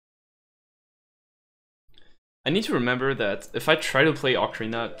I need to remember that if I try to play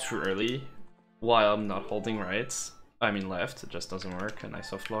ocarina too early while I'm not holding right, I mean left, it just doesn't work and I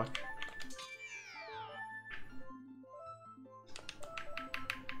soft lock.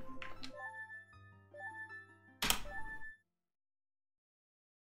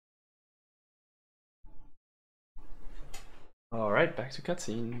 Alright, back to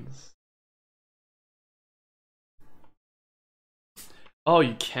cutscenes. Oh,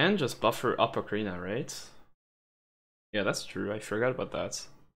 you can just buffer up ocarina, right? Yeah, that's true, I forgot about that.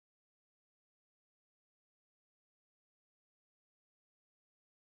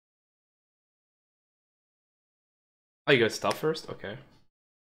 Oh, you guys stop first? Okay.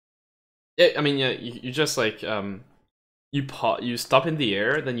 Yeah, I mean, yeah, you just like, you stop in the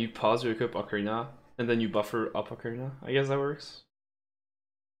air, then you pause, you equip ocarina, and then you buffer up ocarina. I guess that works.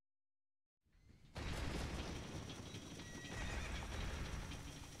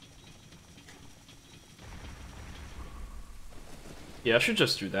 Yeah, I should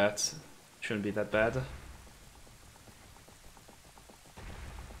just do that. Shouldn't be that bad.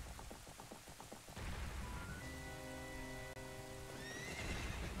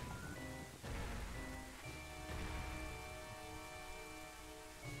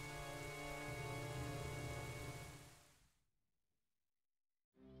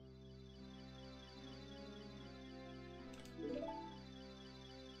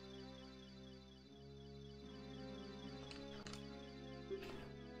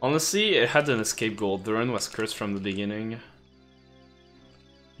 Honestly, it had an escape goal. The run was cursed from the beginning.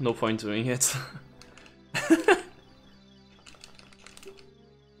 No point doing it.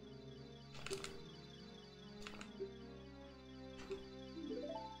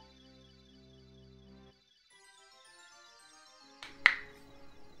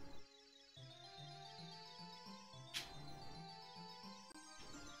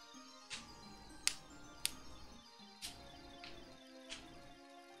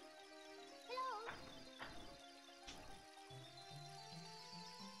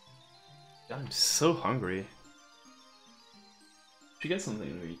 I'm so hungry. Should get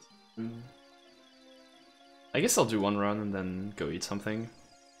something to eat. I guess I'll do one run and then go eat something.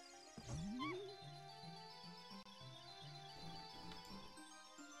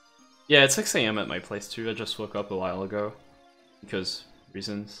 Yeah, it's 6 AM at my place too. I just woke up a while ago. Because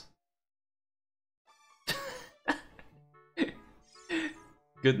reasons.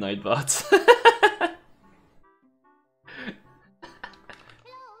 Good night, bots.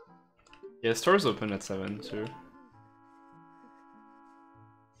 Yeah, store's open at 7 too.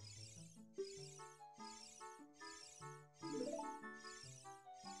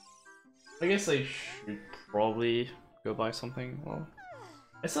 I guess I should probably go buy something. Well,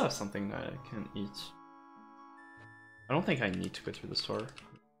 I still have something that I can eat. I don't think I need to go to the store.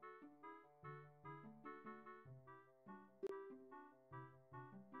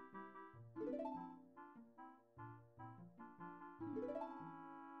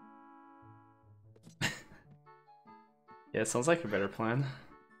 Yeah, it sounds like a better plan.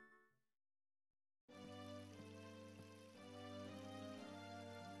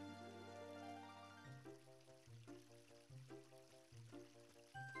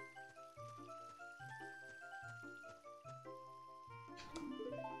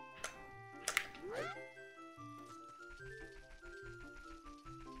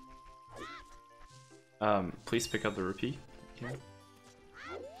 Please pick up the rupee. Okay.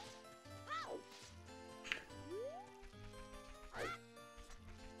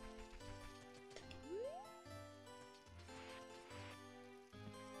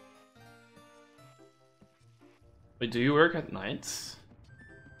 Wait, do you work at night?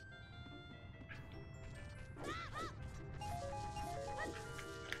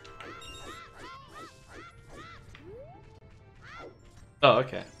 Oh,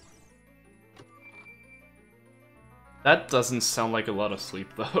 okay. That doesn't sound like a lot of sleep,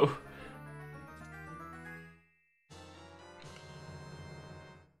 though.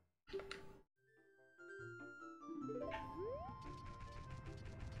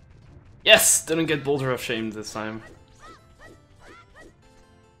 Yes! Didn't get Boulder of Shame this time.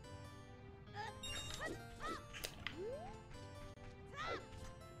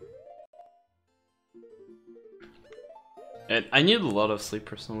 I need a lot of sleep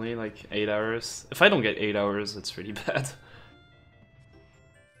personally, like 8 hours. If I don't get 8 hours, it's really bad.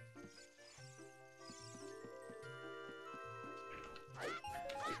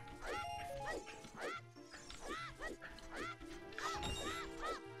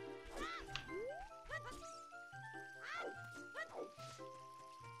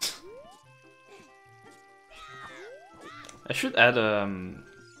 I should add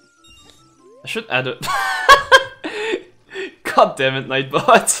a... God damn it,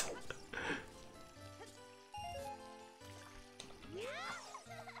 Nightbot.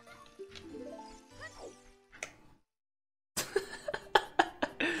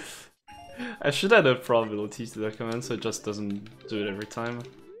 I should add a probability to that command so it just doesn't do it every time.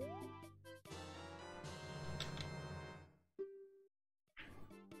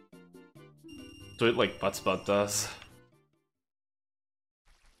 Do it like Butspot does.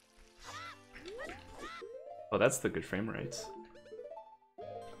 Oh, that's the good frame rate.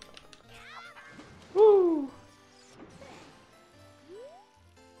 Woo!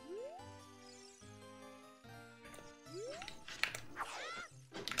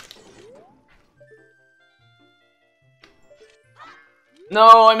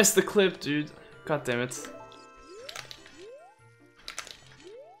 No, I missed the clip, dude. God damn it.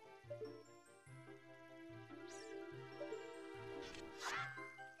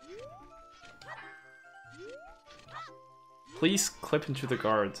 Please clip into the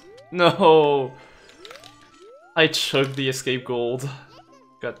guard. No! I chugged the escape gold.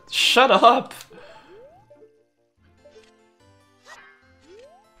 God, shut up!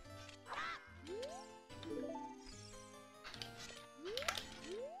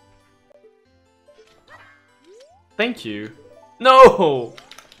 Thank you. No!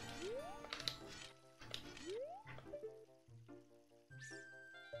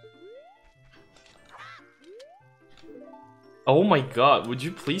 Oh my god, would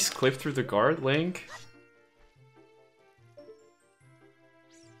you please clip through the guard, Link?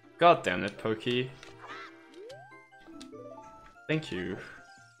 God damn it, Pokey. Thank you.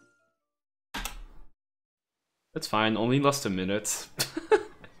 That's fine, only lost a minute.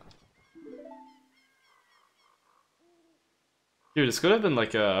 Dude, this could have been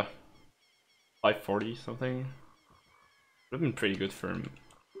like a 540 something. Would have been pretty good for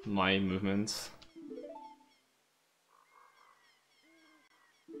my movements.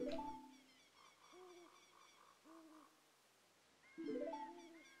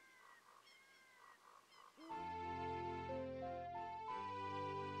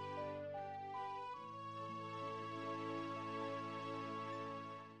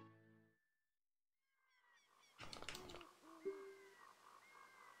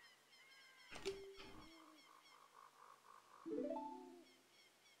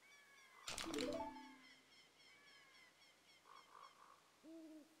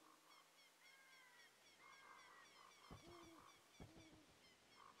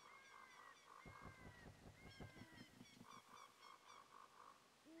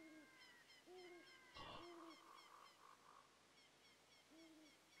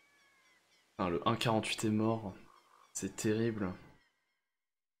 Ah, le 1,48 est mort. C'est terrible.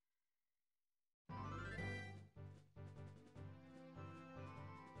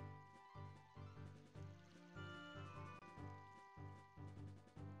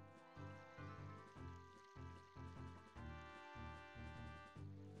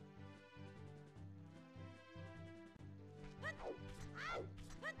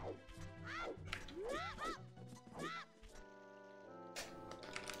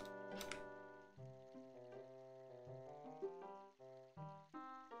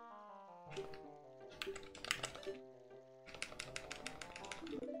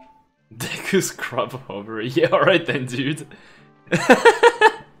 Deku's crop over. Yeah, alright then, dude.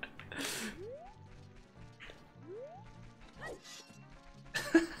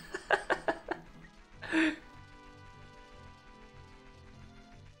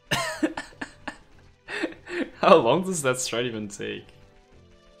 How long does that strat even take?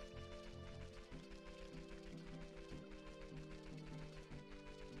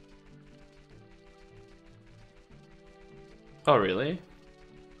 Oh, really?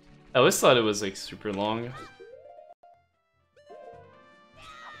 I always thought it was like super long.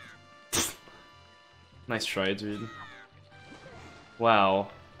 Nice try, dude.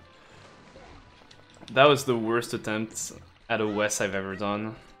 Wow. That was the worst attempt at a West I've ever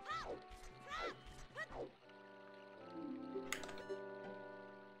done.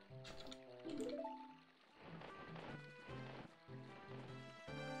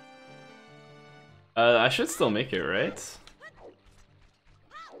 I should still make it, right?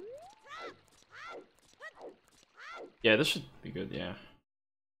 Yeah, this should be good, yeah.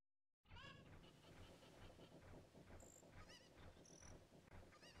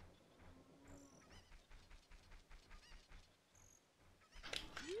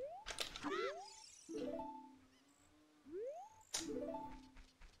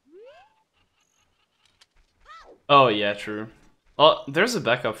 Oh, yeah, true. Oh, there's a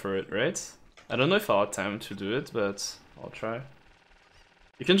backup for it, right? I don't know if I'll have time to do it, but I'll try.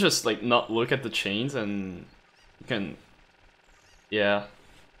 You can just, like, not look at the chains and you can Yeah.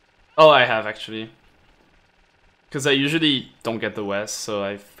 Oh, I have actually. Because I usually don't get the west, so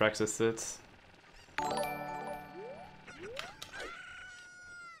I've practiced it.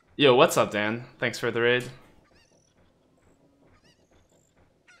 Yo, what's up, Dan? Thanks for the raid.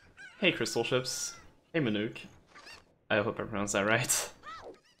 Hey, Crystal Ships. Hey, Manuk. I hope I pronounced that right.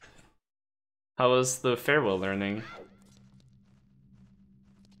 How was the farewell learning?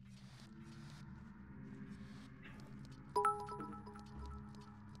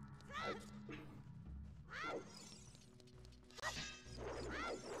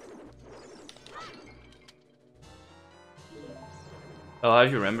 Oh,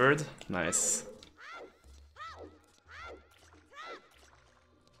 have you remembered? Nice.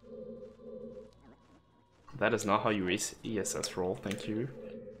 That is not how you race ESS roll, thank you.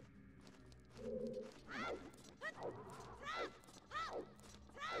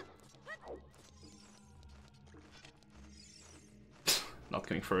 Not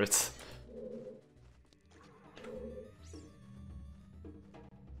going for it.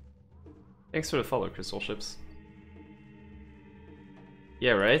 Thanks for the follow, Crystal Ships.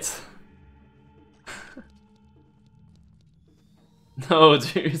 Yeah, right? No,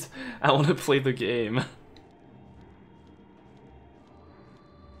 dude. I want to play the game.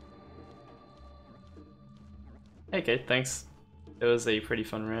 Hey, Kate, thanks. It was a pretty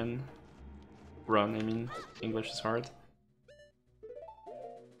fun run. I mean. English is hard.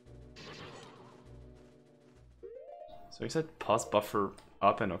 So he said pause buffer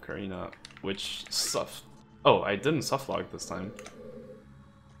up and ocarina, which stuff. Oh, I didn't soft-log this time.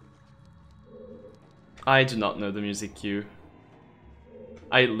 I do not know the music cue.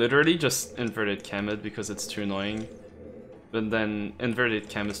 I literally just inverted cam it because it's too annoying. But then inverted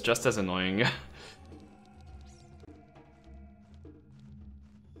cam is just as annoying.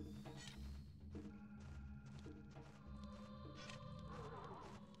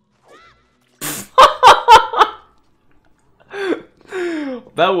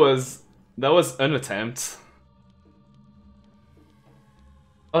 That was an attempt.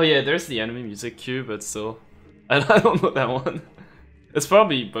 Oh yeah, there's the enemy music cue, but still. I don't know that one. It's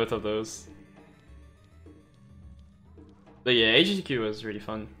probably both of those. But yeah, HGQ was really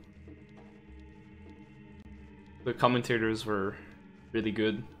fun. The commentators were really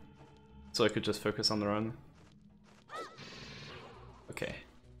good, so I could just focus on the run. Okay.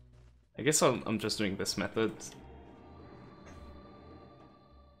 I guess I'm just doing this method.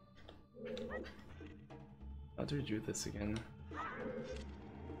 How do we do this again?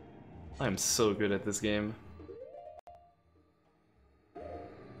 I'm so good at this game.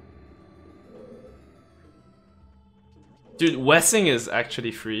 Dude, Wessing is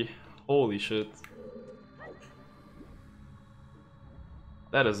actually free. Holy shit.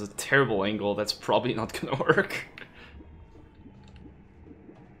 That is a terrible angle, that's probably not gonna work.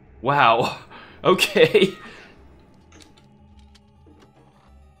 Wow. Okay.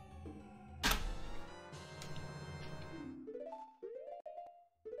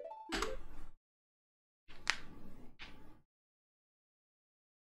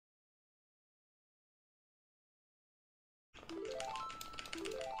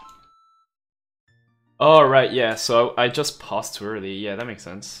 Oh, right, yeah, so I just paused too early. Yeah, that makes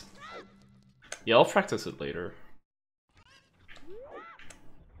sense. Yeah, I'll practice it later.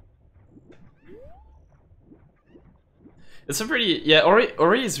 It's a pretty... Yeah,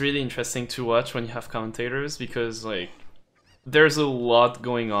 Ori is really interesting to watch when you have commentators, because, like, there's a lot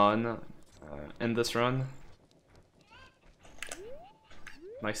going on in this run.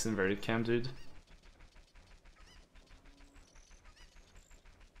 Nice inverted cam, dude.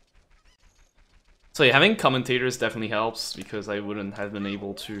 So yeah, having commentators definitely helps, because I wouldn't have been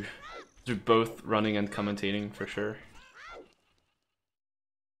able to do both running and commentating for sure.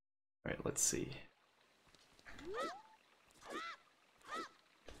 Alright, let's see.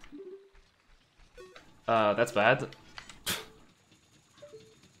 That's bad.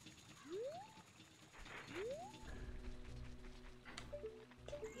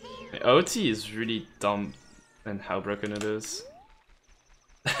 OT is really dumb and how broken it is.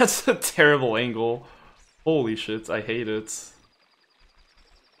 That's a terrible angle. Holy shit, I hate it.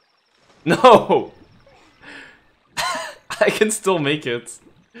 No! I can still make it.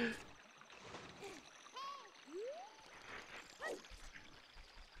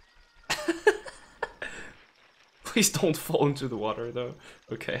 Please don't fall into the water though.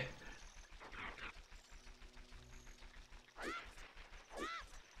 Okay.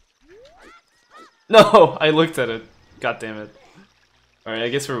 No! I looked at it. God damn it. Alright, I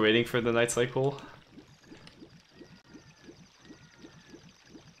guess we're waiting for the night cycle.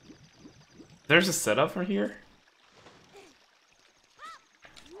 There's a setup from here?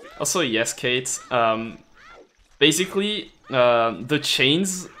 Also, yes, Kate. Basically, the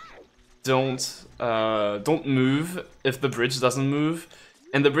chains don't move if the bridge doesn't move,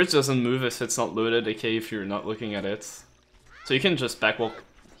 and the bridge doesn't move if it's not loaded, aka if you're not looking at it. So you can just backwalk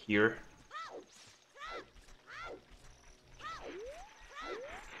here.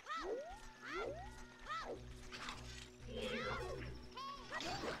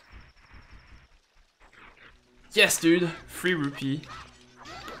 Yes, dude! Free rupee.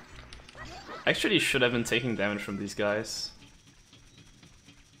 Actually, should have been taking damage from these guys.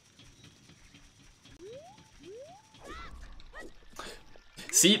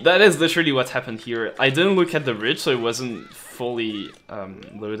 See, that is literally what happened here. I didn't look at the bridge, so it wasn't fully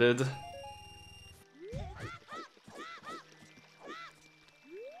loaded.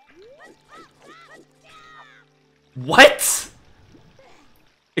 What?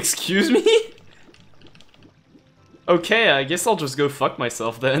 Excuse me? Okay, I guess I'll just go fuck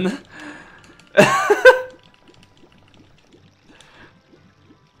myself then.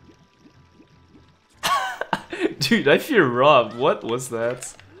 Dude, I feel robbed. What was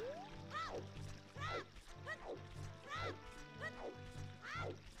that?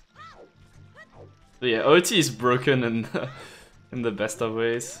 But yeah, OT is broken in the best of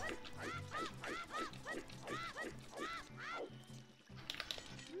ways.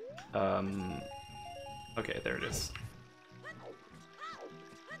 Okay, there it is.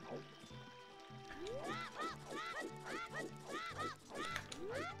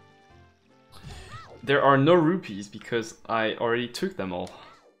 There are no rupees because I already took them all.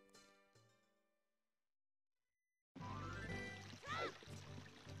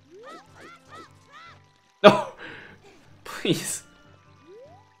 No! Please.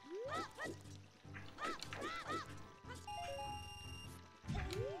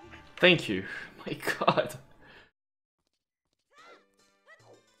 Thank you. My god.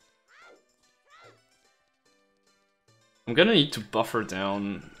 I'm gonna need to buffer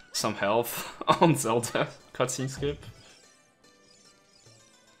down some health on Zelda cutscene skip.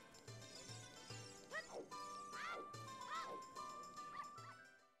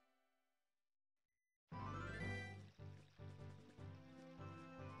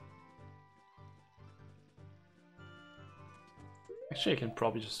 Actually, I can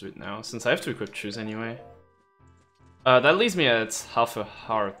probably just do it now, since I have to equip Choose anyway. That leaves me at half a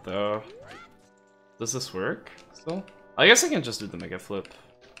heart, though. Does this work still? I guess I can just do the Mega Flip.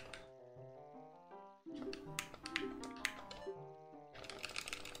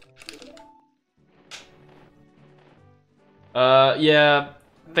 Yeah,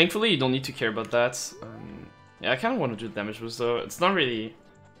 thankfully you don't need to care about that. Yeah, I kind of want to do damage boost, though. It's not really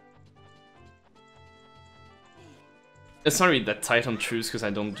that tight on Choose because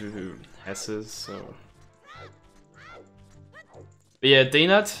I don't do Hesses, so... But yeah, day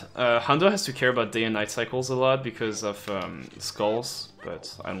night, Hondo has to care about day and night cycles a lot because of skulls,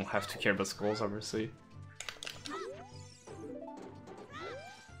 but I don't have to care about skulls, obviously.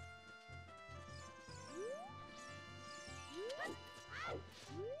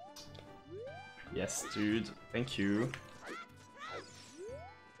 Yes, dude, thank you.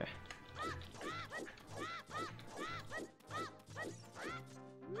 Okay.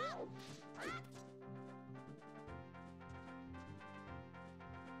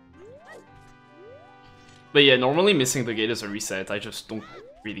 But yeah, normally missing the gate is a reset. I just don't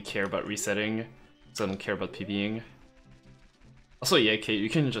really care about resetting, so I don't care about PBing. Also, yeah, Kate, you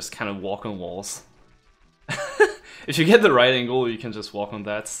can just kind of walk on walls. If you get the right angle, you can just walk on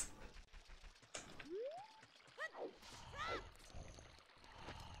that.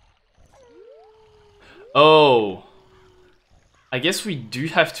 Oh, I guess we do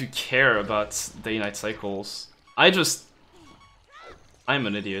have to care about day-night cycles. I'm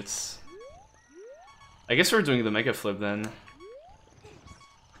an idiot. I guess we're doing the Mega Flip then.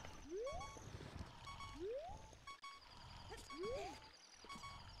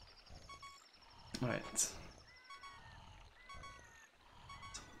 Alright.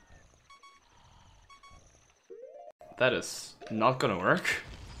 That is not gonna work.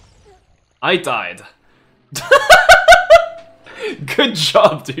 I died. Good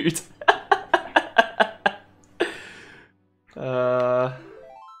job, dude.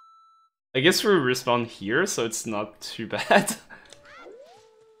 I guess we respawn here, so it's not too bad.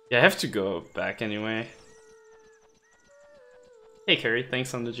 Yeah, I have to go back anyway. Hey, Carrie,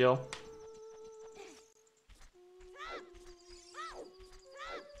 thanks on the gel.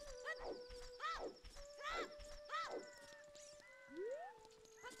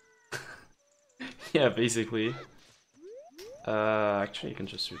 Yeah, basically. Actually, you can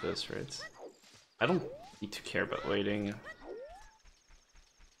just do this, right? I don't need to care about waiting.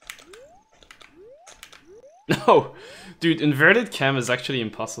 No! Dude, inverted cam is actually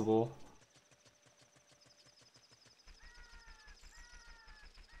impossible.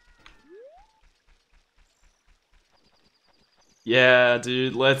 Yeah,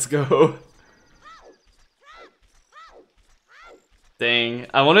 dude, let's go. Dang,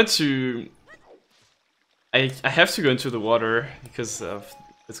 I wanted to... I have to go into the water because of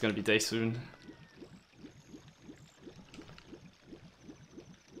it's gonna be day soon.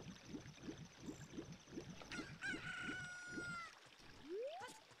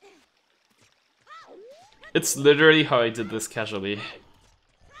 It's literally how I did this casually.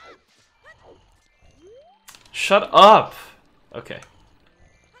 Shut up! Okay.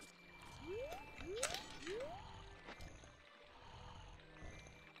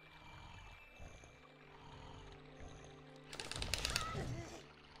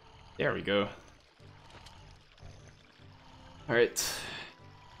 There we go. Alright.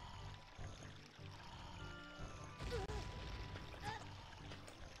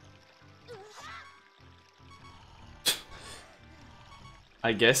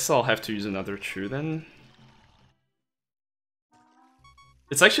 I guess I'll have to use another Chew then.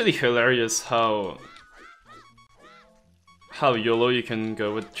 It's actually hilarious how YOLO you can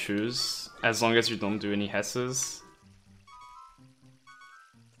go with Chews as long as you don't do any Hesses.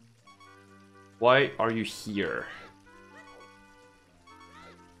 Why are you here?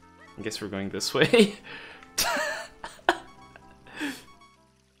 I guess we're going this way.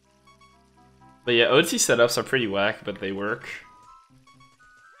 But yeah, OT setups are pretty whack, but they work.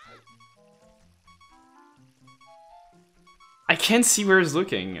 I can't see where he's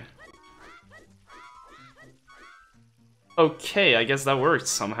looking. Okay, I guess that worked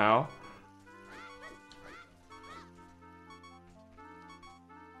somehow.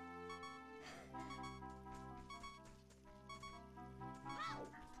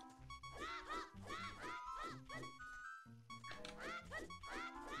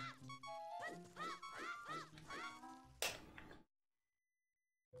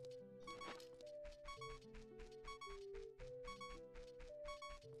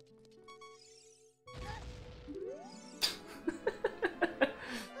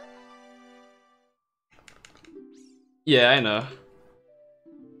 Yeah, I know.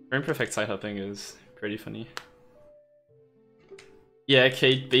 Frame perfect side hopping is pretty funny. Yeah,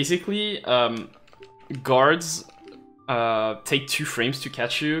 Kate, basically, guards take 2 frames to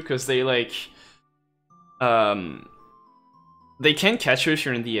catch you, because they, like, they can catch you if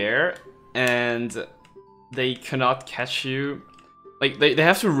you're in the air, and they cannot catch you. Like, they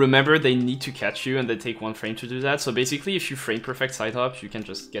have to remember they need to catch you, and they take 1 frame to do that. So basically, if you frame perfect side hop, you can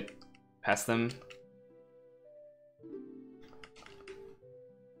just get past them.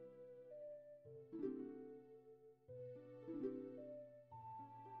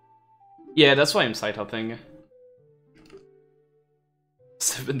 Yeah, that's why I'm side hopping.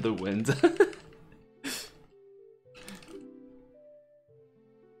 7 the wind.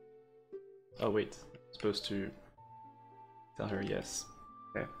 Oh wait, I'm supposed to tell her yes.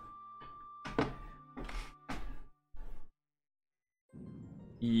 Okay.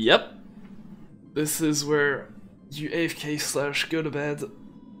 Yep. This is where you AFK / go to bed.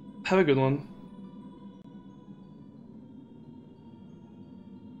 Have a good one.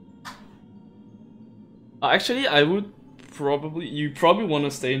 Actually, I would probably... You probably want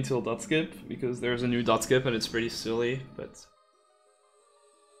to stay until dot skip, because there's a new dot skip and it's pretty silly, but...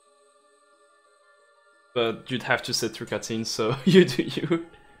 But you'd have to sit through cutscenes, so you do you.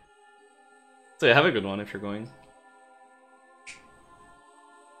 So yeah, have a good one if you're going.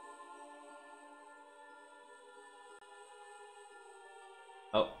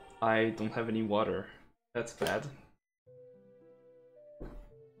 Oh, I don't have any water. That's bad.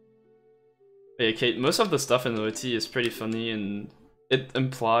 Yeah, Kate, most of the stuff in OT is pretty funny, and it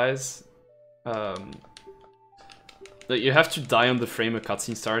implies that you have to die on the frame a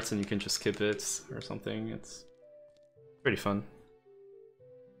cutscene starts and you can just skip it or something. It's pretty fun.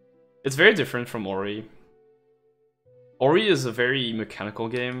 It's very different from Ori. Ori is a very mechanical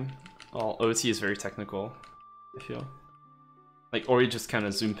game, while OT is very technical, I feel. Like, Ori just kind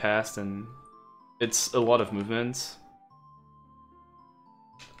of zoom past and it's a lot of movement.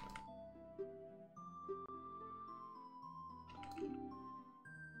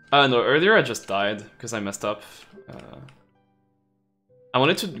 No, earlier I just died because I messed up. I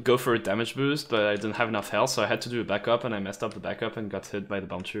wanted to go for a damage boost, but I didn't have enough health, so I had to do a backup, and I messed up the backup and got hit by the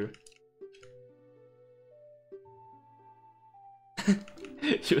Bounchu.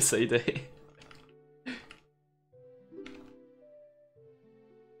 USA Day.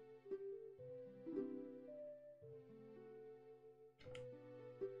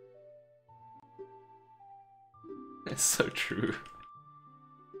 It's so true.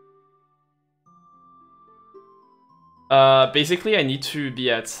 Basically I need to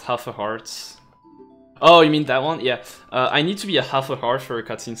be at half a heart. Oh, you mean that one? Yeah. I need to be at half a heart for a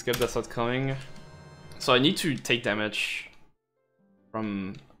cutscene skip that's not coming. So I need to take damage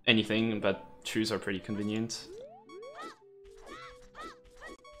from anything, but shoes are pretty convenient.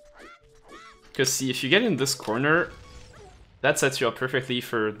 Because see, if you get in this corner, that sets you up perfectly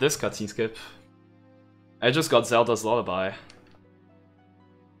for this cutscene skip. I just got Zelda's Lullaby.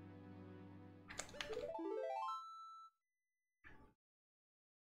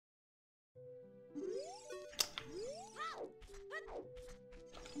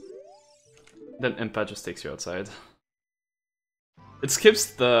 Then Impa just takes you outside. It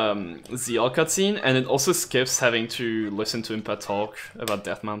skips the ZL cutscene, and it also skips having to listen to Impa talk about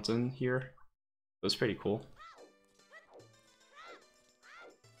Death Mountain here. It was pretty cool.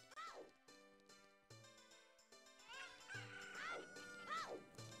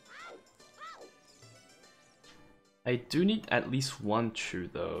 I do need at least one chew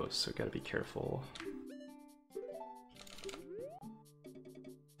though, so gotta be careful.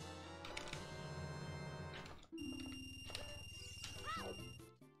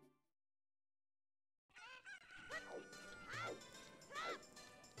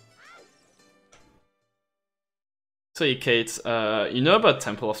 So hey Kate, you know about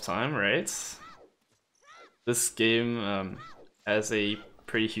Temple of Time, right? This game has a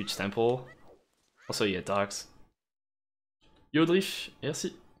pretty huge temple. Also, yeah, dogs. Yodrich,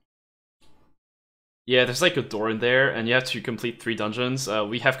 merci. Yeah, there's like a door in there, and you have to complete 3 dungeons.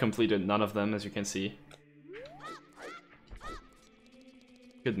 We have completed none of them, as you can see.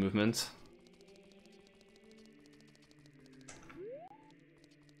 Good movement.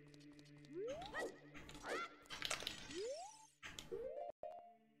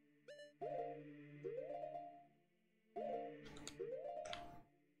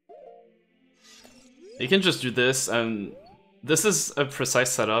 You can just do this, and this is a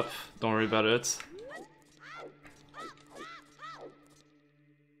precise setup, don't worry about it.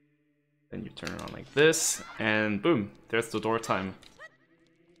 Then you turn around like this, and boom, there's the door time.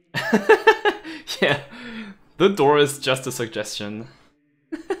 Yeah, the door is just a suggestion.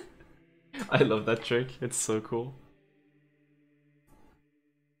 I love that trick, it's so cool.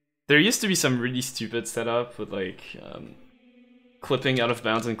 There used to be some really stupid setup with like clipping out of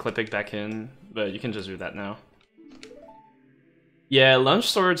bounds and clipping back in, but you can just do that now. Yeah, Lunge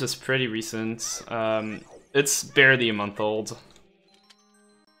Swords is pretty recent. It's barely a month old.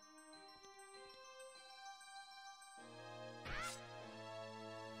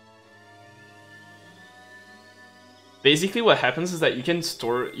 Basically what happens is that you can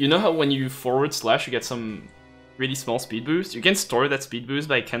store... You know how when you forward slash you get some really small speed boost? You can store that speed boost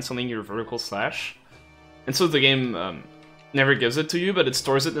by cancelling your vertical slash. And so the game never gives it to you, but it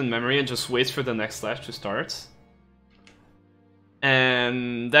stores it in memory and just waits for the next slash to start.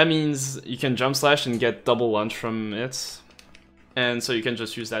 And that means you can jump slash and get double lunge from it. And so you can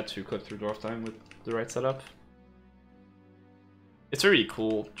just use that to clip through Dwarf Time with the right setup. It's a really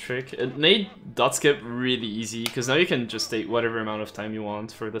cool trick. It made dot skip really easy, because now you can just take whatever amount of time you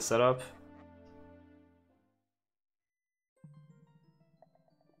want for the setup.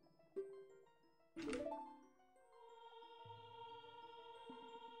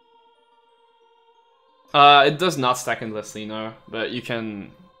 It does not stack endlessly, no, but you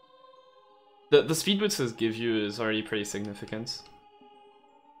can... The speed boost it gives you is already pretty significant.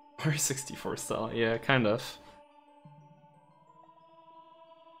 Or 64 style, yeah, kind of.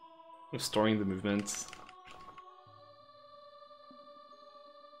 Restoring the movement.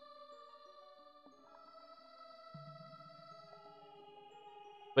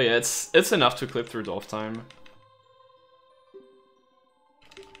 But yeah, it's enough to clip through Dwarf Time.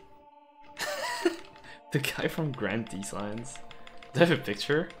 The guy from Grand Designs. Do I have a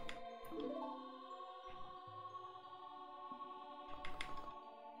picture?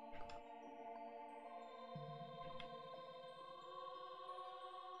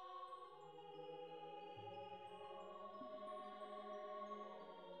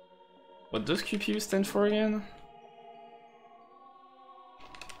 What does QPU stand for again?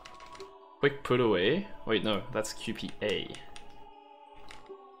 Quick put away? Wait, no, that's QPA.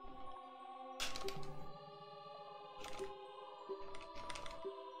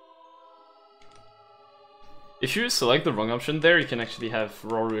 If you select the wrong option there, you can actually have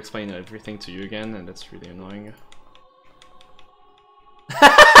Roru explain everything to you again, and that's really annoying.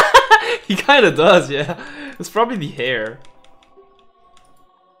 He kinda does, yeah. It's probably the hair.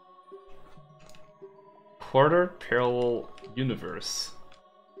 Quarter parallel universe.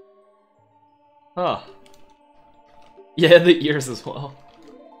 Huh. Yeah, the ears as well.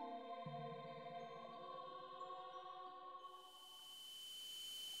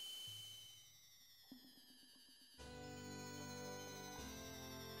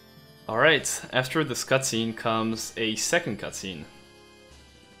 Alright, after this cutscene comes a second cutscene.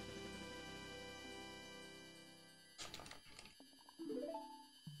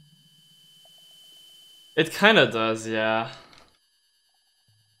 It kinda does, yeah.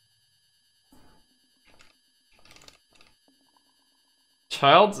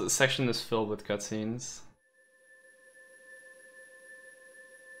 Child's section is filled with cutscenes.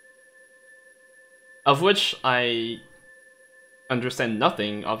 Of which I understand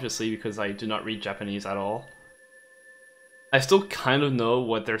nothing, obviously, because I do not read Japanese at all. I still kind of know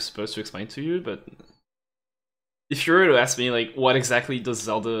what they're supposed to explain to you, but if you were to ask me, like, what exactly does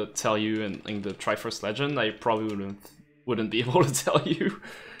Zelda tell you in the Triforce Legend, I probably wouldn't be able to tell you.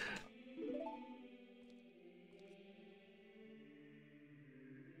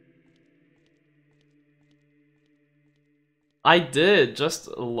 I did, just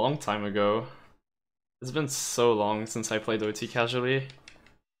a long time ago. It's been so long since I played OT casually.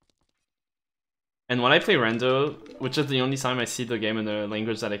 And when I play Rando, which is the only time I see the game in a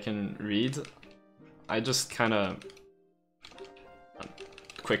language that I can read, I just kinda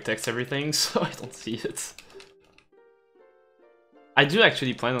quick text everything, so I don't see it. I do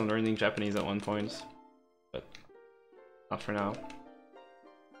actually plan on learning Japanese at one point, but not for now.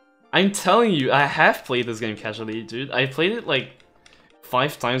 I'm telling you, I have played this game casually, dude. I played it like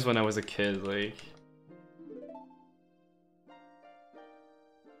 5 times when I was a kid, like...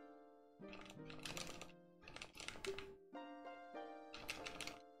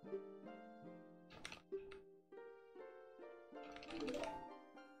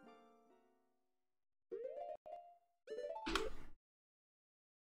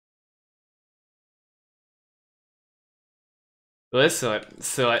 Ouais, c'est vrai,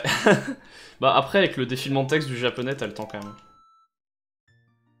 c'est vrai. Bah après, avec le défilement de texte du japonais, t'as le temps quand même.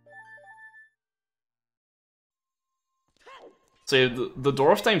 So yeah, the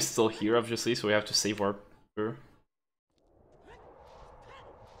door of time's still here, obviously, so we have to save warp her.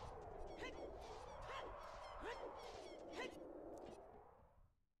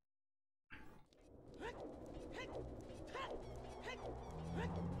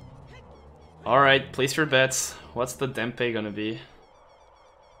 Alright, place your bets. What's the Denpei gonna be?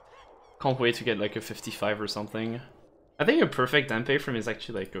 Can't wait to get like a 55 or something. I think a perfect Denpei from is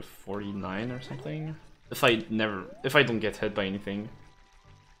actually like a 49 or something. If I don't get hit by anything.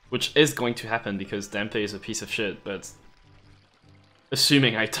 Which is going to happen because Denpei is a piece of shit, but...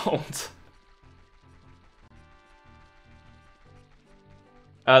 Assuming I don't.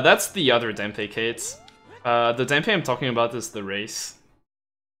 That's the other Denpei, Kate. The Denpei I'm talking about is the race.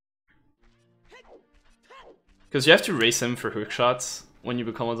 Because you have to race him for hook shots when you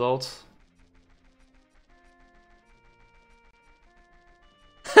become adult.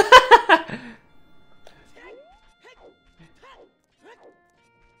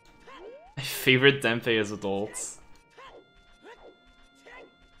 My favorite Denpei as adults.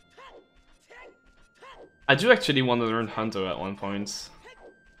 I do actually want to learn Hundo at one point.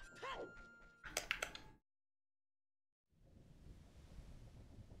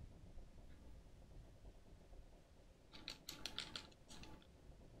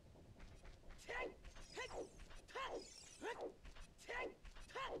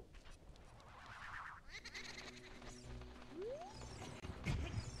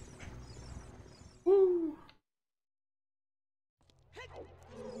 Woo.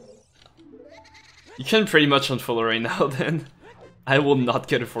 You can pretty much unfollow right now then. I will not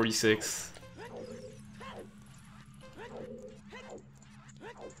get a 46.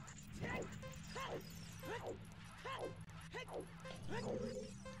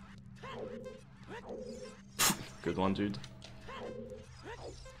 Good one, dude.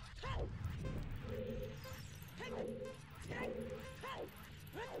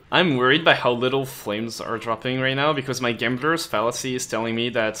 I'm worried by how little flames are dropping right now because my gambler's fallacy is telling me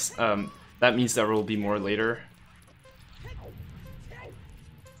that that means there will be more later.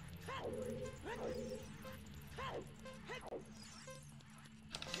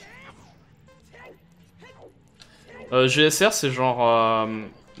 GSR c'est genre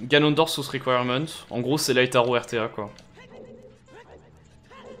Ganondorf Source Requirement. En gros c'est l'Aitaro RTA quoi.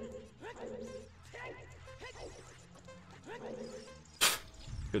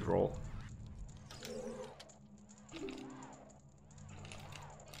 Good roll.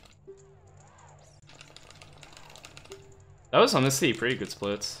 That was honestly a pretty good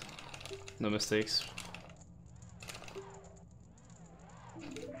split. No mistakes.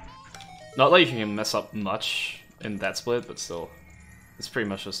 Not like you can mess up much. in that split, but still, it's pretty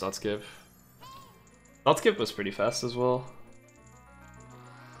much just dot skip. Dot skip was pretty fast as well.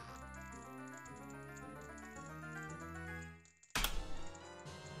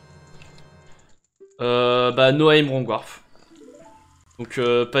 Bah no aim wrong warp. Donc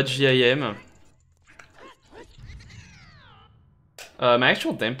pas de JIM. My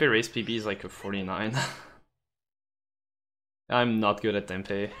actual Dempe race PB is like a 49. I'm not good at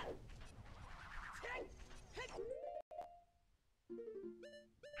Dempe.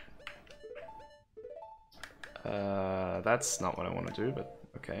 That's not what I want to do, but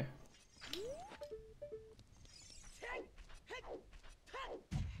okay.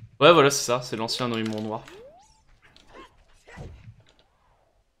 Ouais, voilà, c'est ça, c'est l'ancien no aim wrong warp.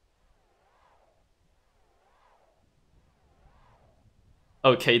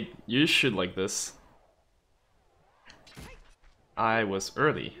 Okay, you should like this. I was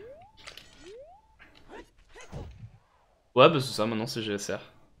early. Ouais, bah c'est ça, maintenant c'est GSR.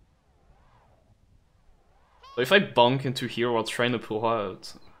 So if I bonk into here while trying to pull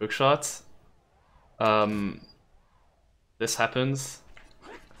out hookshot, this happens.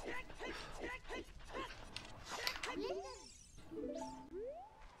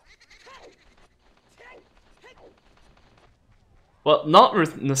 Well,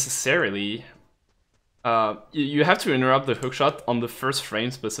 not necessarily. You have to interrupt the hookshot on the first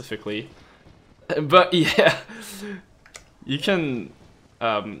frame specifically. But yeah, you can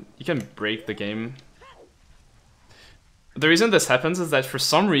break the game. The reason this happens is that for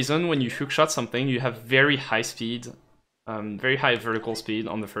some reason, when you hookshot something, you have very high speed, very high vertical speed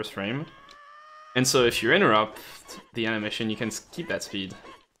on the first frame. And so if you interrupt the animation, you can keep that speed.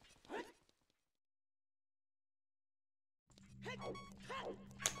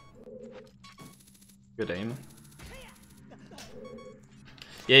 Good aim.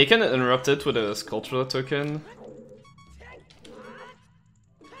 Yeah, you can interrupt it with a sculpture token.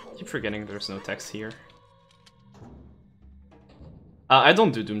 Keep forgetting there's no text here. I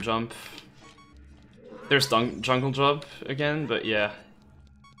don't do Doom Jump. There's Jungle Jump again, but yeah.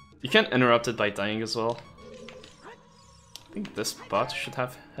 You can interrupt it by dying as well. I think this bot should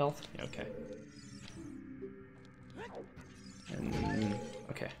have health. Yeah, okay. And,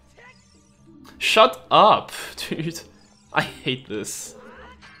 okay. Shut up, dude. I hate this.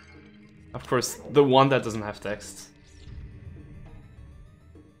 Of course, the one that doesn't have text.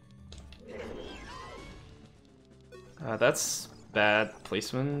 That's bad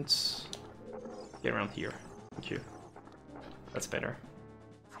placement. Get around here. Thank you. That's better.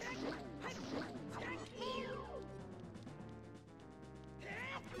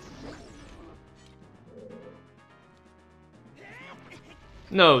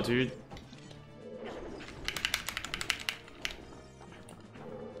 No, dude.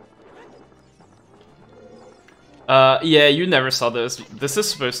 Yeah, you never saw this. This is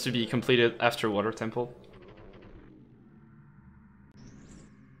supposed to be completed after Water Temple.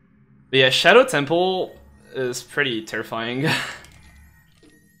 But yeah, Shadow Temple is pretty terrifying.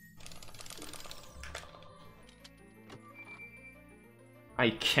 I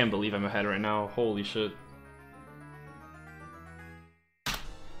can't believe I'm ahead right now. Holy shit.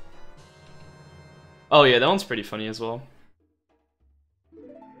 Oh yeah, that one's pretty funny as well.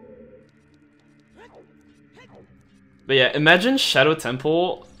 But yeah, imagine Shadow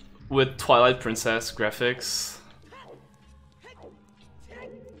Temple with Twilight Princess graphics.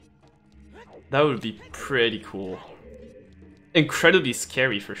 That would be pretty cool. Incredibly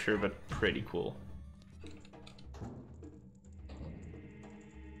scary for sure, but pretty cool.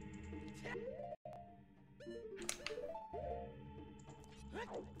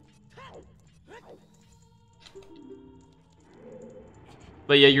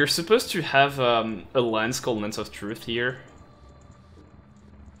 But yeah, you're supposed to have a lens called Lens of Truth here.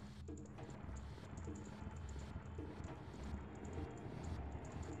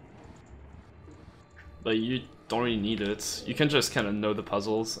 But you don't really need it. You can just kind of know the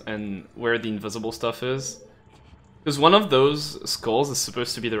puzzles and where the invisible stuff is. Because one of those skulls is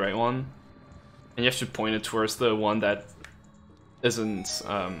supposed to be the right one. And you have to point it towards the one that isn't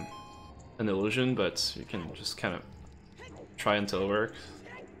an illusion, but you can just kind of try until it works.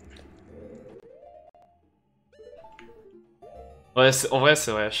 Ouais, en vrai,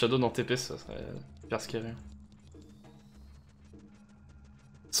 c'est vrai. Shadow dans TP, ça serait pire scary.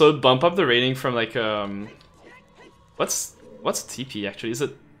 So bump up the rating from like what's TP actually? Is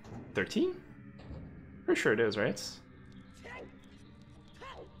it 13? Pretty sure it is, right?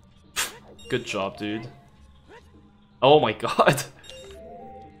 Good job, dude. Oh my god.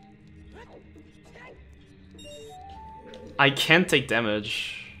 I can't take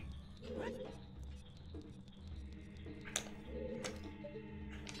damage.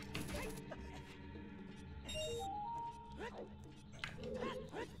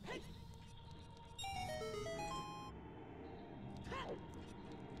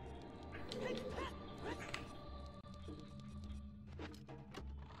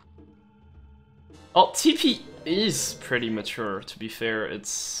 Oh, TP is pretty mature, to be fair.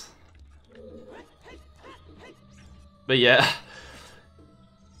 It's... But yeah.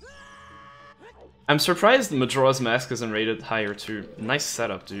 I'm surprised Majora's Mask isn't rated higher too. Nice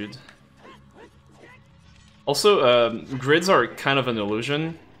setup, dude. Also, grids are kind of an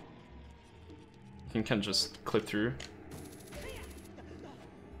illusion. You can kind of just clip through.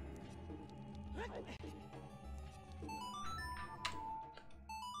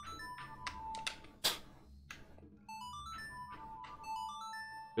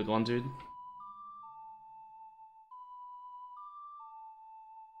 Good one, dude.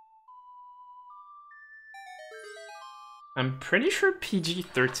 I'm pretty sure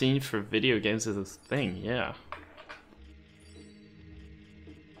PG-13 for video games is a thing, yeah.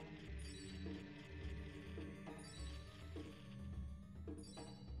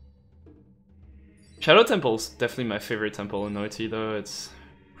 Shadow Temple's definitely my favorite temple in OT though, it's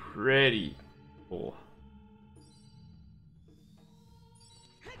pretty cool.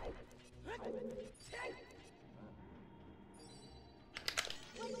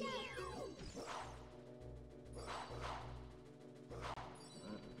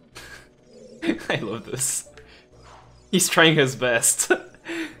 I love this. He's trying his best.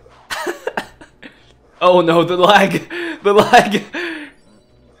 Oh no, the lag! The lag!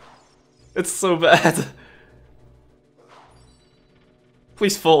 It's so bad.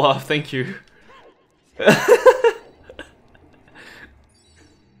 Please fall off, thank you.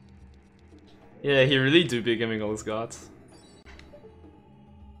 Yeah, he really do be giving all his gods.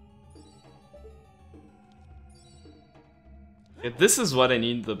 Yeah, this is what I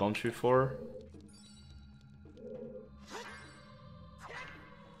need the Banshee for.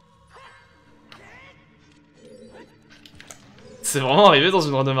 C'est vraiment arrivé dans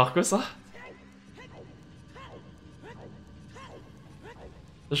une run de Marco, ça?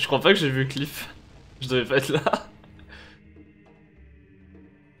 Je crois pas que j'ai vu le clip. Je devais pas être là.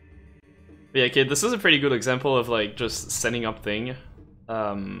 Yeah, okay, this is a pretty good example of like just setting up thing.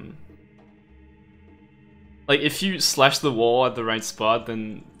 Like if you slash the wall at the right spot,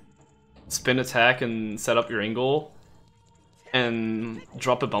 then spin attack and set up your angle, and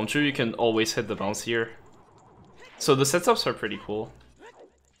drop a bouncer, you can always hit the bounce here. So the setups are pretty cool.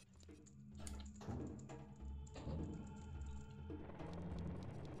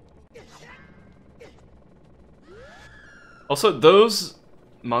 Also, those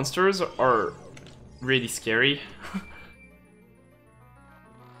monsters are really scary.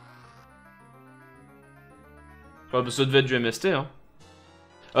 Ah bah ça devait être du MST hein.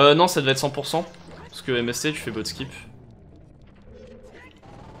 Non, ça devait être 100%. Parce que MST, tu fais bot skip.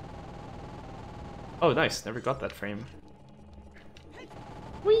 Oh nice, never got that frame.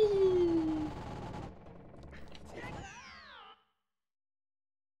 Whee!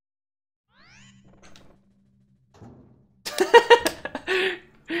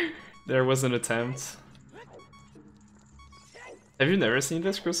 There was an attempt. Have you never seen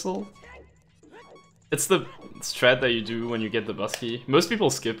this, Crystal? It's the strat that you do when you get the bus key. Most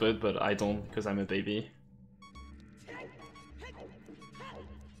people skip it, but I don't because I'm a baby.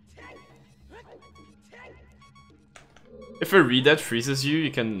 If a read that freezes you, you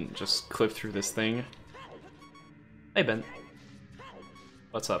can just clip through this thing. Hey Ben.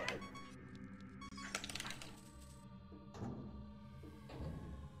 What's up?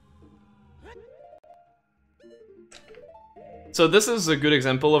 So this is a good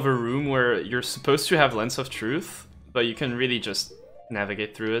example of a room where you're supposed to have Lens of Truth, but you can really just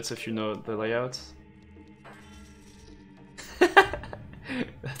navigate through it if you know the layout.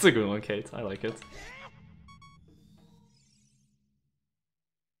 That's a good one, Kate. I like it.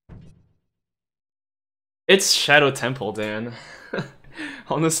 It's Shadow Temple, Dan.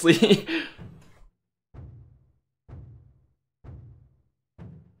 Honestly.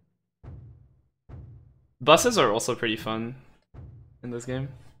 Buses are also pretty fun in this game.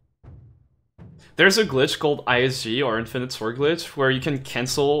 There's a glitch called ISG, or Infinite Sword Glitch, where you can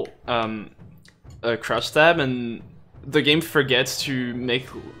cancel a crouch stab and the game forgets to make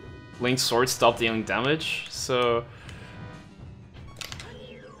Link's sword stop dealing damage, so...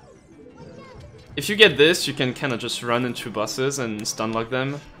 If you get this, you can kind of just run into bosses and stun lock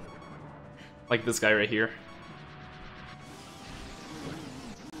them. Like this guy right here.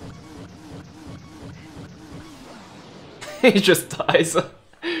 He just dies.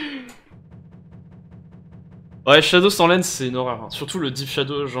 Ouais, Shadow sans lens, c'est une horreur. Hein. Surtout le Deep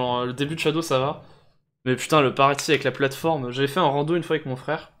Shadow, genre le début de Shadow ça va. Mais putain, le parti avec la plateforme. J'avais fait un rando une fois avec mon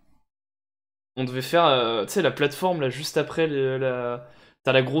frère. On devait faire, tu sais, la plateforme là juste après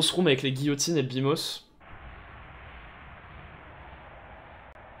t'as la grosse room avec les guillotines et le bimos.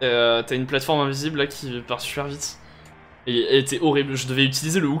 T'as une plateforme invisible là qui part super vite. Et elle était horrible, je devais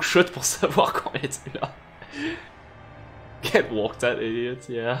utiliser le hookshot pour savoir quand elle était là. Get walked that idiot,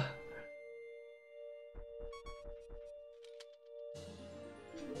 yeah.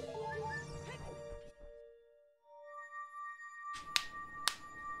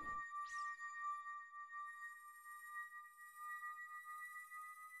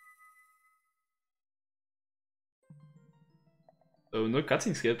 Oh, no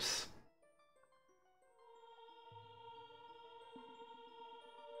cutting skips.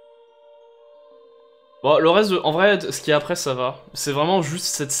 Bon, le reste, en vrai, ce qui est après, ça va. C'est vraiment juste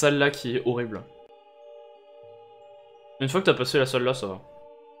cette salle-là qui est horrible. Une fois que t'as passé la salle-là, ça va.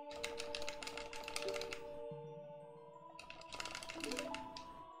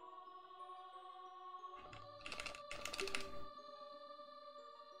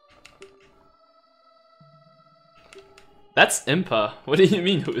 That's Impa. What do you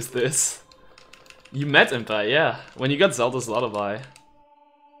mean, who is this? You met Impa, yeah. When you got Zelda's Lullaby.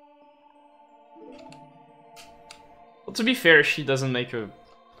 Well, to be fair, she doesn't make a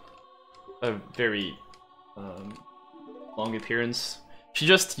very long appearance. She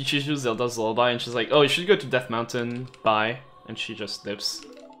just teaches you Zelda's Lullaby and she's like, oh, you should go to Death Mountain, bye. And she just dips.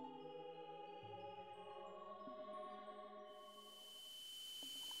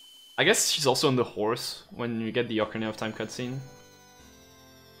 I guess she's also on the horse when you get the Ocarina of Time cutscene.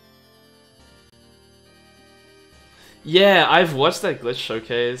 Yeah, I've watched that glitch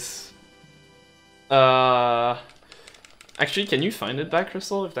showcase. Actually, can you find it back,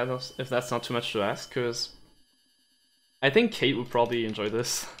 Crystal? If that's not too much to ask, because I think Kate would probably enjoy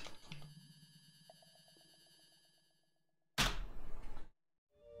this.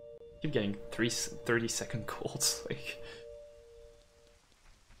 Keep getting 30-second golds, like.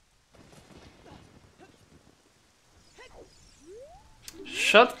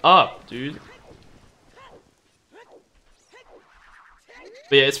 Shut up, dude.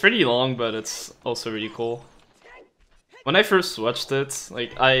 But yeah, it's pretty long, but it's also really cool. When I first watched it,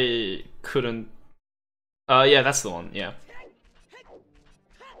 like, I couldn't... yeah, that's the one, yeah.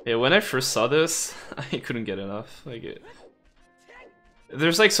 Yeah, when I first saw this, I couldn't get enough. Like,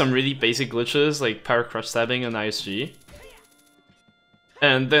 there's like some really basic glitches, like power crush stabbing and ISG.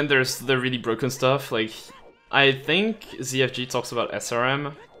 And then there's the really broken stuff, like, I think ZFG talks about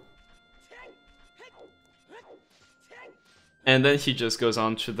SRM. And then he just goes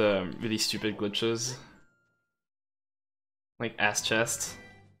on to the really stupid glitches. Like ass chest.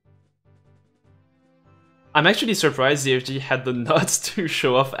 I'm actually surprised ZFG had the nuts to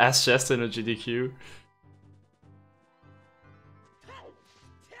show off ass chest in a GDQ.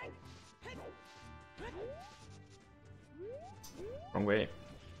 Wrong way.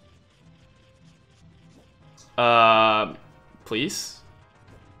 Please?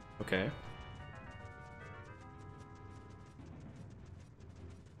 Okay.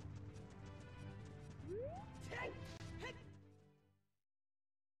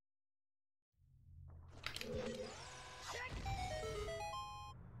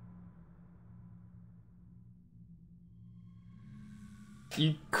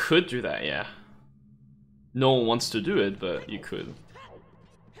 You could do that, yeah. No one wants to do it, but you could.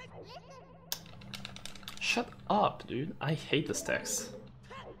 Shut up, dude. I hate this text.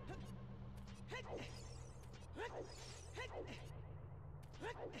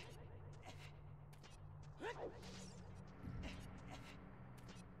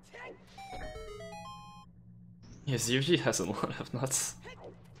 Yeah, ZFG has a lot of nuts.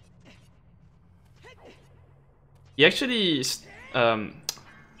 He actually,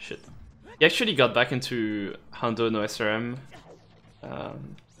 shit. He actually got back into Hondo no SRM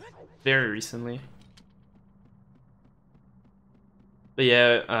very recently. But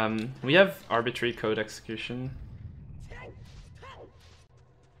yeah, we have arbitrary code execution.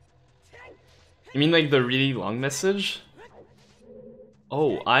 You mean like the really long message?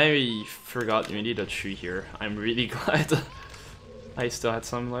 Oh, I forgot you need a tree here. I'm really glad I still had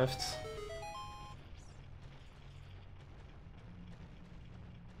some left.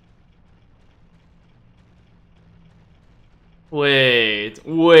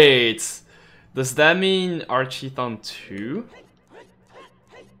 Wait. Does that mean Archeathon 2?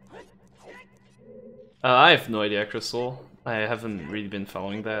 I have no idea, Crystal. I haven't really been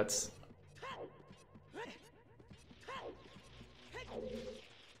following that.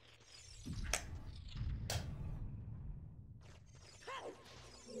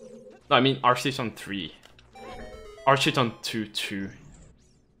 No, I mean Archeathon 3. Archeathon 2 2.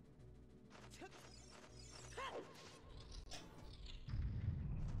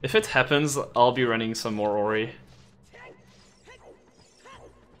 If it happens, I'll be running some more Ori.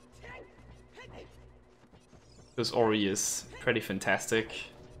 This Ori is pretty fantastic.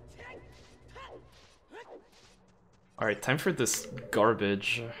 Alright, time for this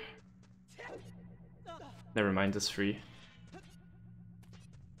garbage. Never mind, it's free.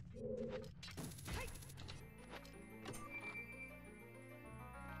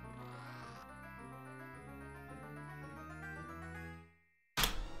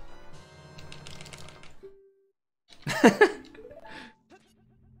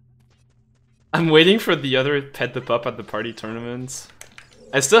 I'm waiting for the other Pet the Pup at the party tournaments.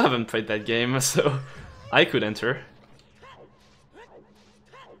 I still haven't played that game, so I could enter.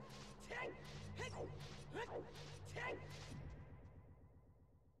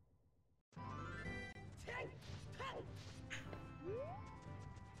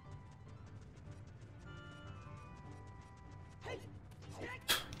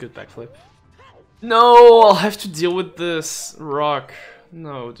 Good backflip. No, I'll have to deal with this rock.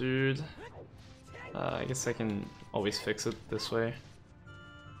 No, dude. I guess I can always fix it this way.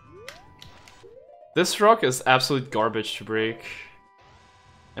 This rock is absolute garbage to break.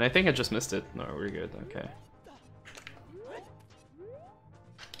 And I think I just missed it. No, we're good, okay.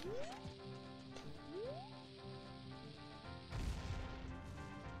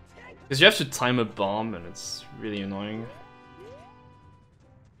 Because you have to time a bomb and it's really annoying.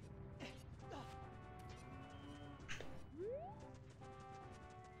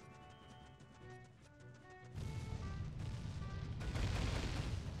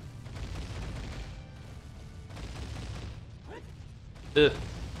 Ugh.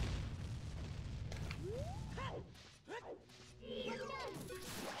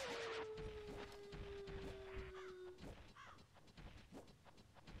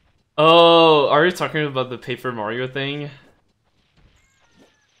 Oh, are you talking about the Paper Mario thing?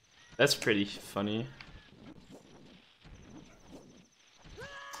 That's pretty funny.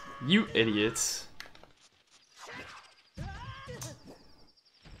 You idiots.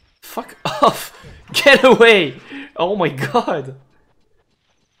 Fuck off! Get away! Oh my god!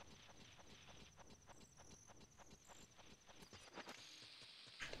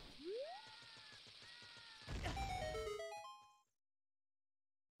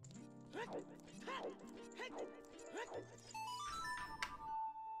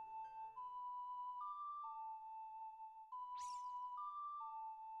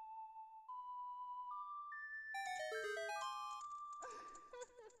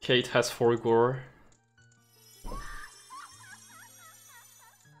 Kate has 4 gore.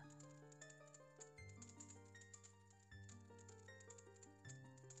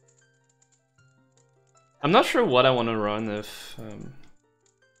 I'm not sure what I want to run if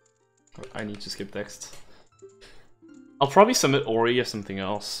I need to skip next. I'll probably submit Ori or something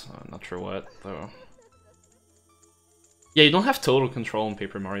else. I'm not sure what though. Yeah, you don't have total control in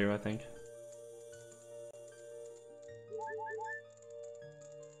Paper Mario, I think.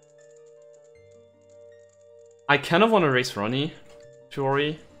 I kind of want to race Ronnie to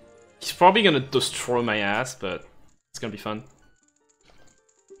Ori. He's probably gonna destroy my ass, but it's gonna be fun.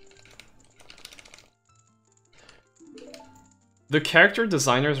 The character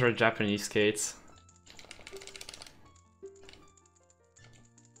designers are Japanese, Kate.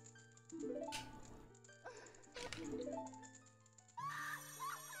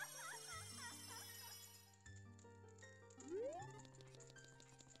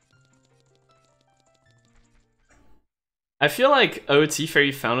 I feel like OT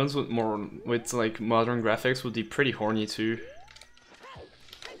Fairy Fountains with like modern graphics would be pretty horny too.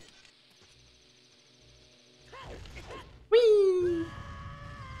 Whee!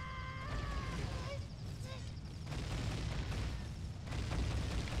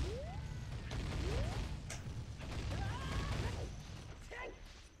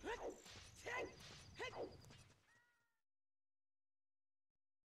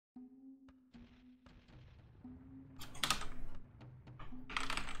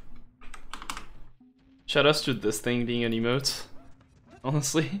 Shoutouts to this thing being an emote,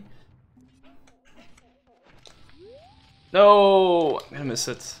 honestly. No! I'm gonna miss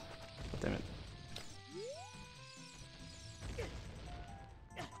it. God damn it.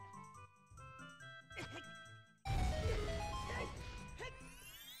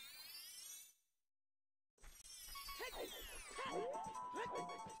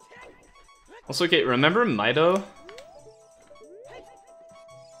 Also, okay, remember Mido?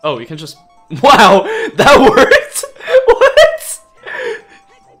 Oh, you can just... Wow! That worked?! What?!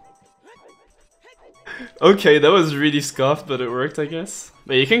 Okay, that was really scuffed, but it worked, I guess.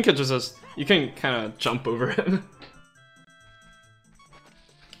 But you can just... You can kind of jump over him.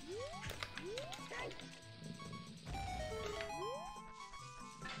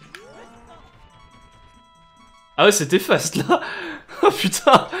 Ah ouais, c'était fast là. Oh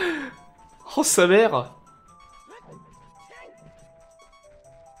putain. Oh sa mère.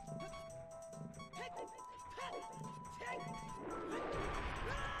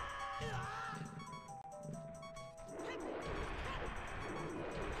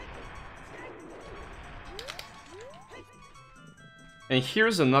 And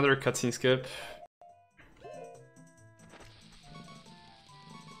here's another cutscene skip.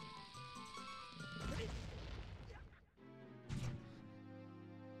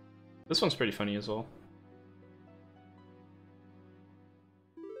 This one's pretty funny as well.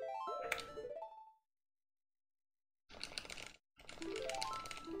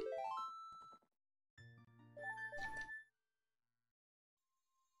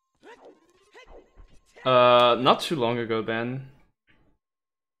 Not too long ago, Ben.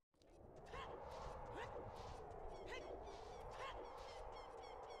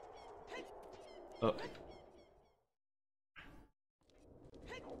 Oh.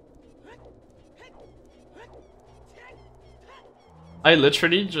 I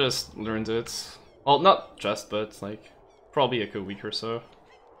literally just learned it. Well, not just, but like, probably like a week or so.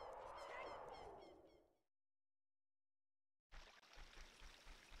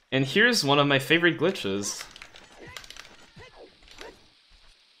 And here's one of my favorite glitches.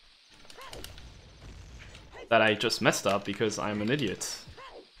 That I just messed up because I'm an idiot.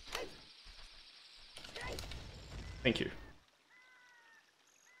 Thank you.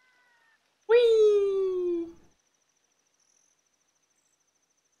 Whee!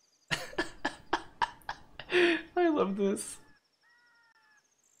 I love this.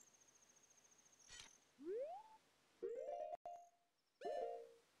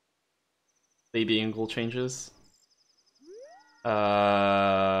 Baby angle changes.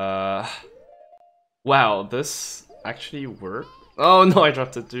 Wow, this actually worked. Oh no, I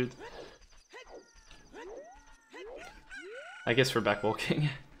dropped it, dude. I guess we're back walking.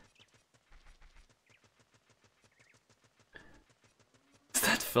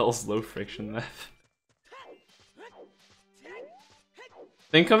 That feels low friction map.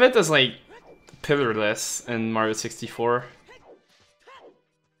 Think of it as like pillarless in Mario 64.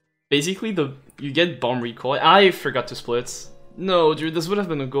 Basically, you get bomb recoil. I forgot to split. No, dude, this would have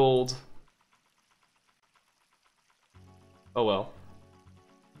been a gold. Oh well.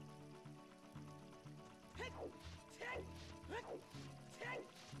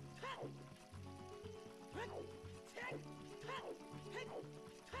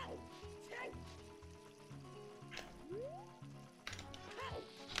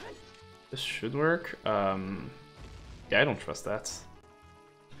 This should work. Yeah, I don't trust that.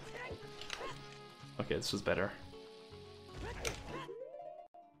 Okay, this was better.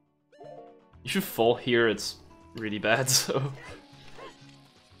 You should fall here, it's really bad, so...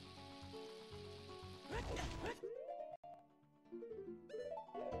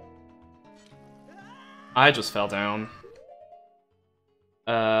 I just fell down.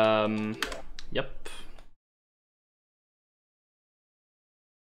 Yep.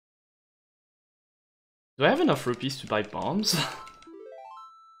 Do I have enough rupees to buy bombs?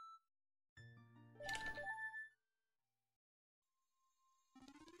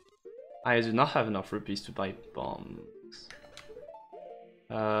 I do not have enough rupees to buy bombs.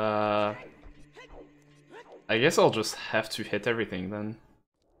 I guess I'll just have to hit everything then.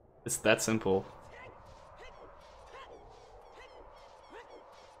 It's that simple.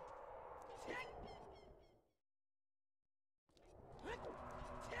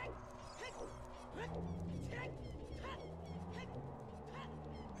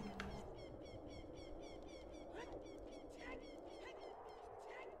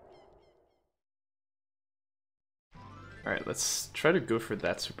 Alright, let's try to go for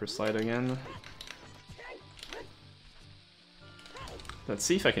that super slide again. Let's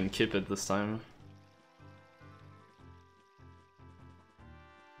see if I can keep it this time.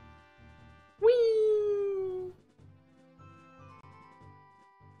 Whee!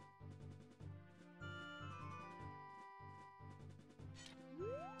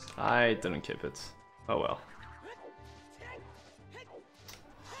 I didn't keep it. Oh well.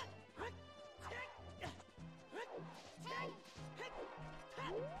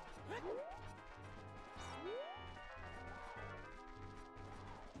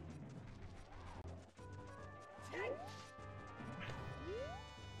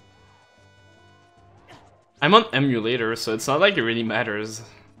 I'm on emulator, so it's not like it really matters.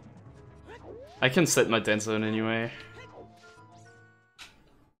 I can set my dead zone anyway.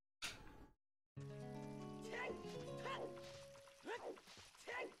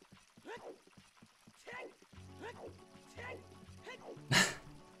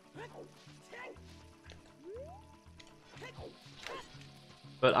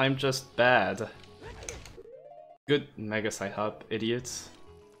 But I'm just bad. Good Mega Side Hop, idiots.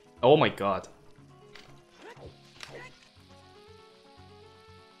 Oh my god.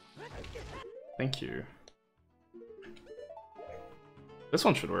 Thank you. This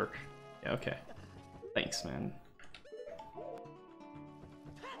one should work. Yeah, okay. Thanks, man.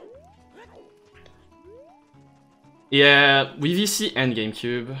 Yeah, Wii VC and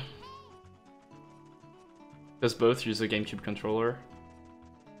GameCube. Because both use a GameCube controller.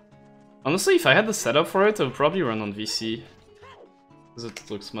 Honestly, if I had the setup for it, I would probably run on VC. Because it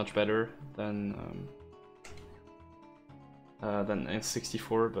looks much better than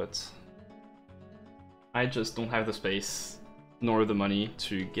N64, but I just don't have the space nor the money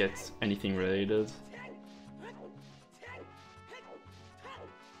to get anything related.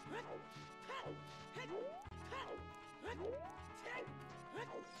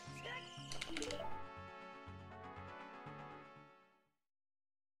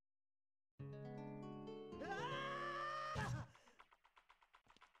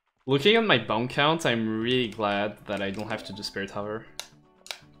 Looking at my bone count, I'm really glad that I don't have to do Spirit Tower.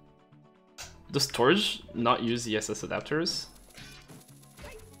 Does Torch not use ESS adapters?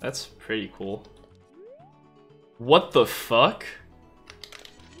 That's pretty cool. What the fuck?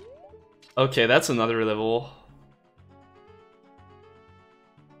 Okay, that's another level.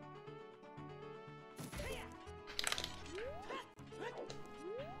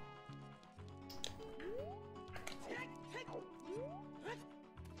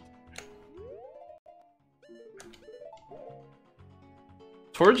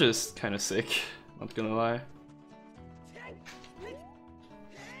 Torch is kind of sick, not gonna lie.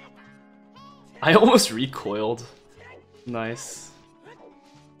 I almost recoiled. Nice.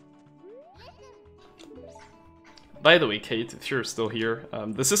 By the way, Kate, if you're still here,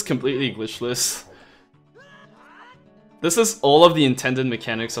 this is completely glitchless. This is all of the intended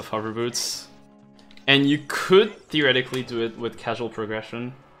mechanics of hover boots, and you could theoretically do it with casual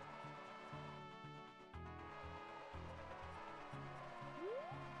progression.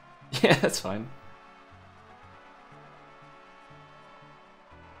 Yeah, that's fine.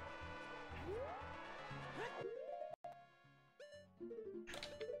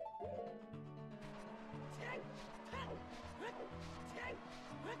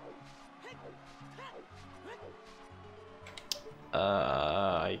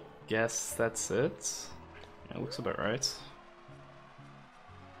 I guess that's it. Yeah, looks about right.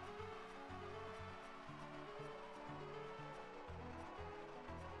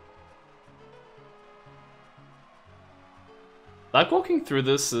 Like, walking through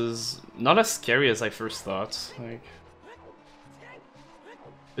this is not as scary as I first thought. Like,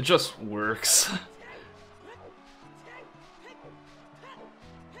 it just works.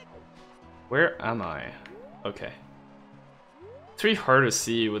 Where am I? Okay. It's really hard to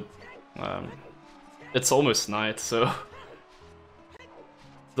see with... it's almost night, so...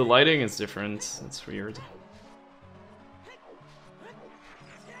 the lighting is different. It's weird.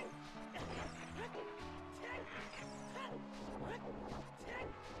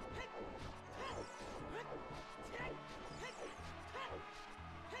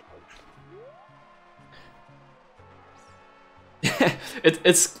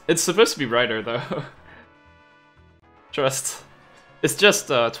 It's supposed to be brighter though. Trust. It's just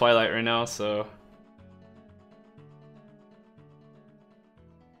Twilight right now, so.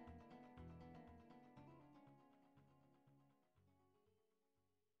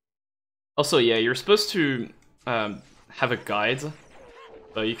 Also, yeah, you're supposed to have a guide,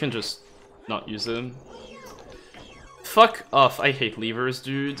 but you can just not use them. Fuck off! I hate levers,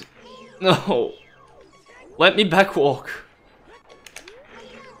 dude. No, let me backwalk.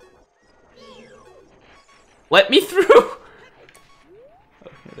 Let me through!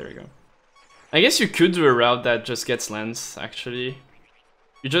 Okay, there we go. I guess you could do a route that just gets lens, actually.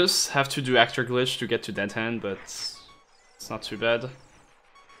 You just have to do actor glitch to get to dead hand, but it's not too bad.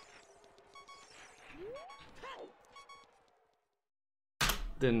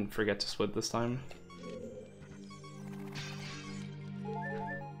 Didn't forget to split this time.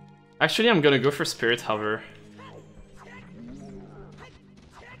 Actually, I'm gonna go for Spirit Hover.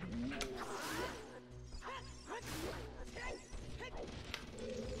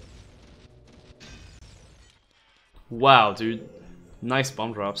 Wow, dude. Nice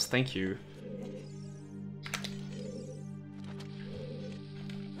bomb drops, thank you.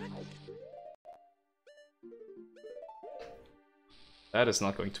 That is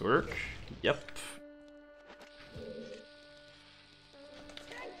not going to work. Yep.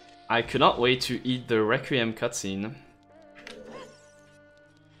 I could not wait to eat the Requiem cutscene.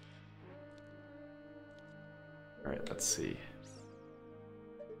 Alright, let's see.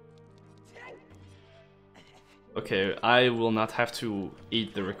 Okay, I will not have to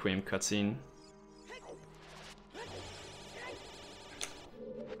eat the Requiem cutscene.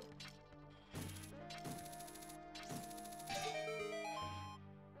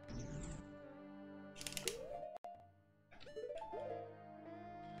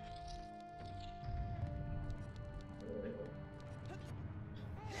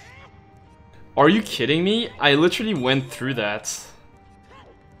 Are you kidding me? I literally went through that.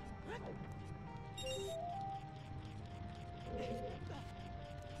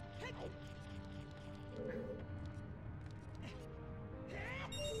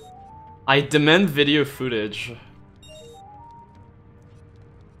 I demand video footage.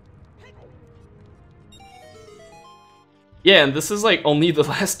 Yeah, and this is like only the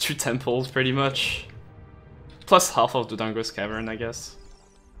last 2 temples, pretty much. Plus half of Dudango's Cavern, I guess.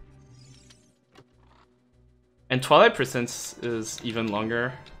 And Twilight Presence is even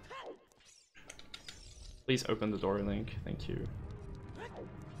longer. Please open the door, Link. Thank you.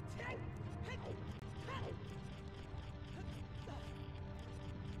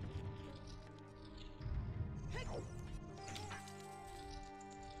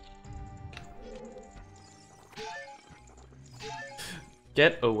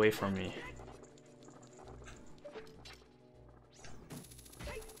 Get away from me.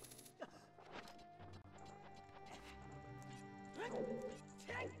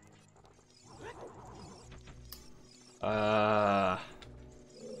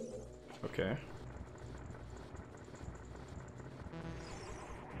 Okay.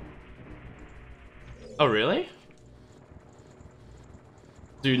 Oh, really?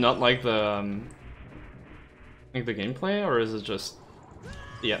 Do you not like the gameplay, or is it just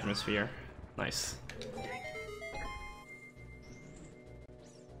the atmosphere? Nice.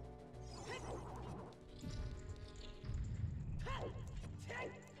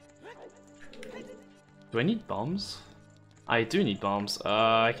 Do I need bombs? I do need bombs.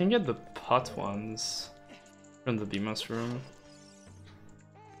 I can get the pot ones from the Deimos room.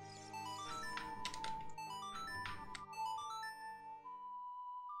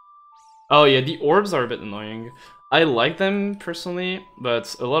 Oh yeah, the orbs are a bit annoying. I like them personally,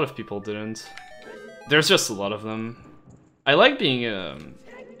 but a lot of people didn't. There's just a lot of them. I like being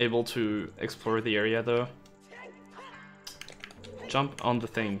able to explore the area though. Jump on the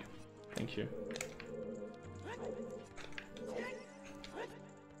thing. Thank you.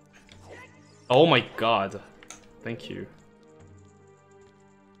 Oh my god. Thank you.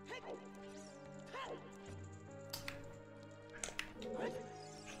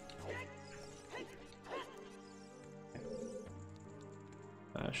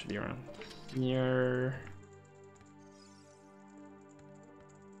 Should be around here.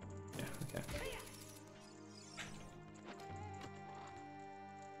 Yeah, okay.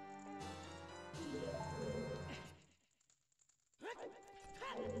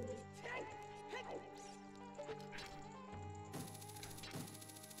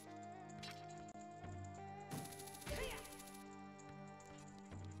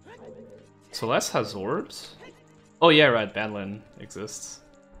 Celeste has orbs? Oh yeah, right, Badland exists.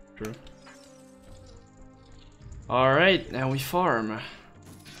 True. Alright, now we farm.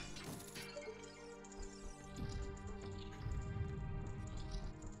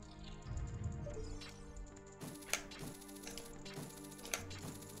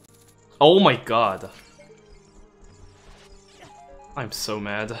 Oh my god. I'm so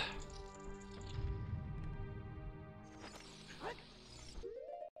mad.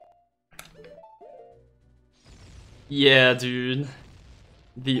 Yeah, dude.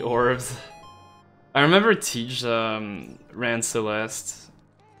 The orbs. I remember Tej ran Celeste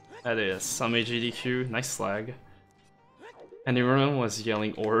at some AGDQ. Nice slag. And everyone was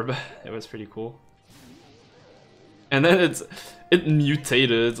yelling orb. It was pretty cool. And then it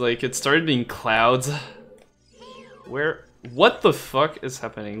mutated, like it started being clouds. What the fuck is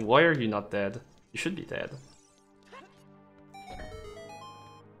happening? Why are you not dead? You should be dead.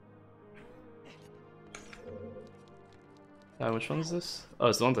 Which one is this? Oh,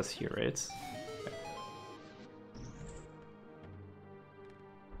 it's the one that's here, right? Okay.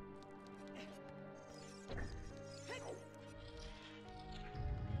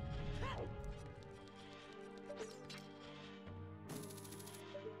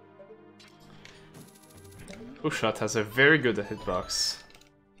 Hookshot has a very good hitbox.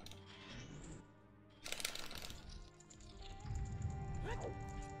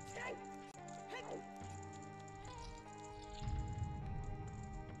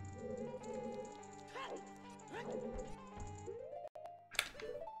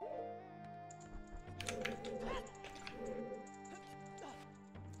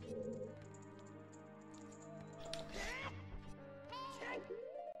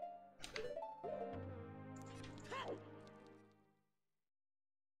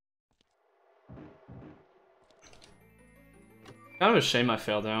 Kind of a shame I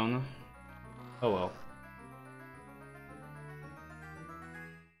fell down. Oh well.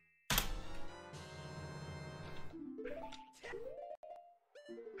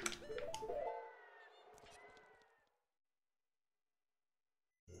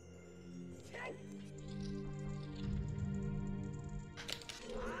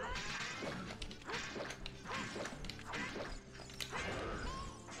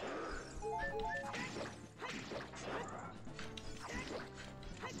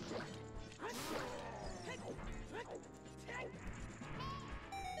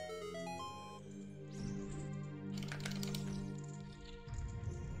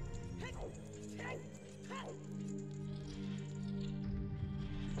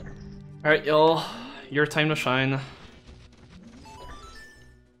 Alright, y'all. Your time to shine.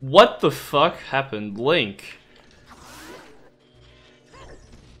 What the fuck happened? Link.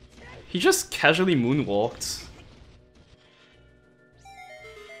 He just casually moonwalked.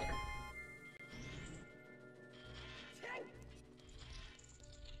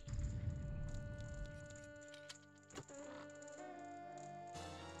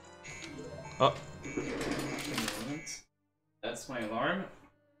 Oh. That's my alarm.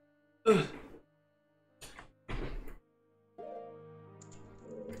 Ugh.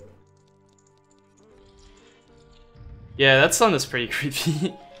 Yeah, that sound is pretty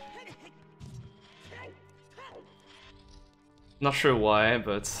creepy. Not sure why,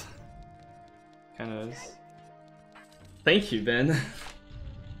 but kinda is. Thank you, Ben.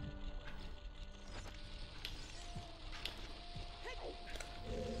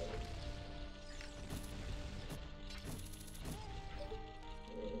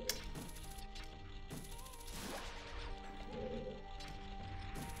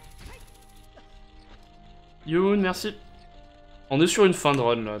 Youn, merci. On est sur une fin de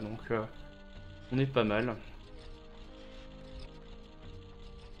run là, donc on est pas mal.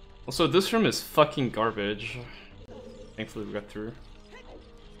 Also, this room is fucking garbage. Thankfully we got through.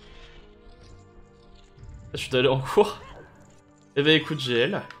 Je dois aller en cours. Eh ben écoute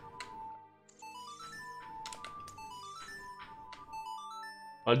GL.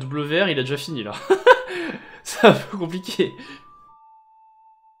 Ah, le WR il a déjà fini là. C'est un peu compliqué.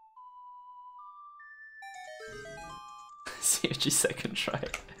 CG second try.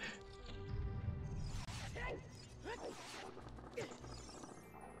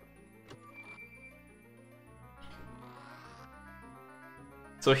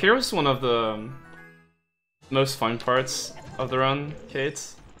 So here's one of the most fun parts of the run,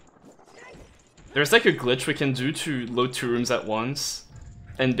 Kate. There's like a glitch we can do to load 2 rooms at once.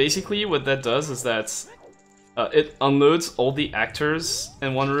 And basically what that does is that it unloads all the actors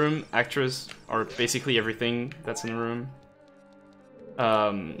in one room. Actors are basically everything that's in the room.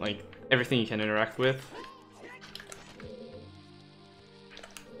 Like everything you can interact with.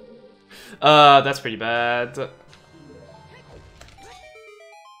 That's pretty bad.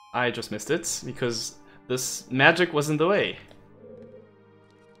 I just missed it because this magic was in the way.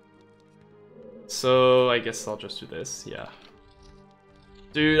 So I guess I'll just do this, yeah.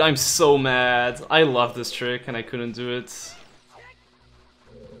 Dude, I'm so mad. I love this trick and I couldn't do it.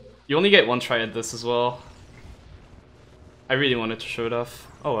 You only get one try at this as well. I really wanted to show it off.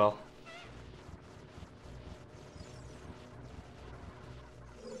 Oh well.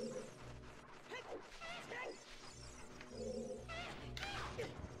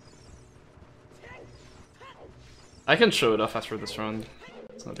 I can show it off after this run.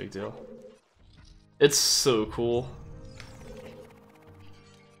 It's not a big deal. It's so cool.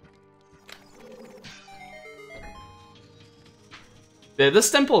 Yeah, this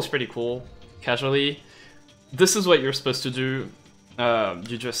temple is pretty cool, casually. This is what you're supposed to do.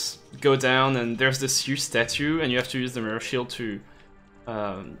 You just go down and there's this huge statue and you have to use the mirror shield to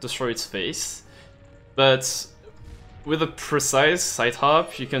destroy its face. But with a precise side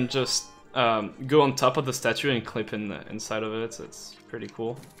hop, you can just go on top of the statue and clip in inside of it. It's pretty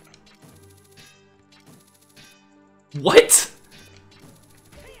cool. What?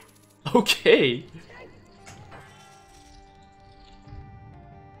 Okay.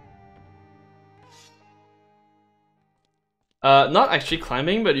 Not actually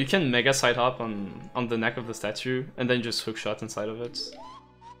climbing, but you can mega side hop on the neck of the statue and then just hook shot inside of it.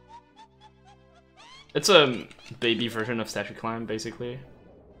 It's a baby version of statue climb, basically.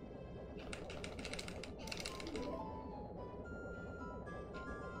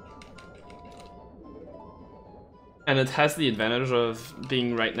 And it has the advantage of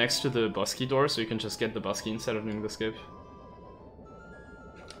being right next to the boss key door, so you can just get the boss key instead of doing the skip.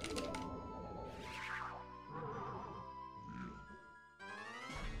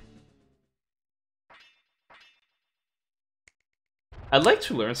 I'd like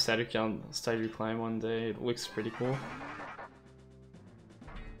to learn static climb one day. It looks pretty cool.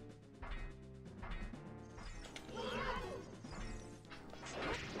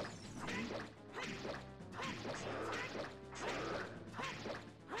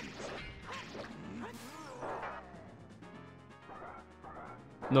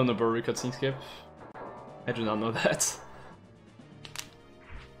 No Noboru cutscene skip. I do not know that.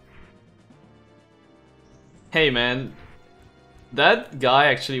 Hey man, that guy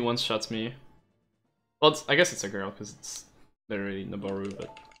actually one-shots me. Well, I guess it's a girl because it's literally Noboru,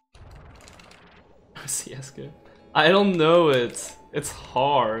 but CS skip. I don't know it. It's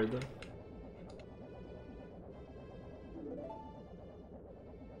hard.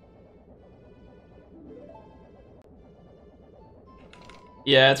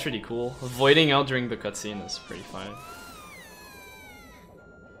 Yeah, it's pretty cool. Avoiding out during the cutscene is pretty fine.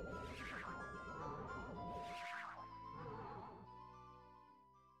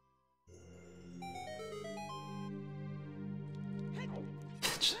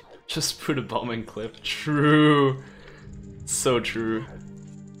 Just put a bomb in clip. True. So true.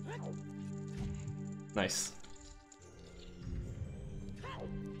 Nice.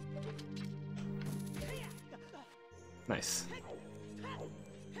 Nice.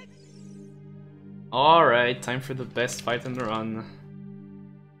 Alright, time for the best fight in the run.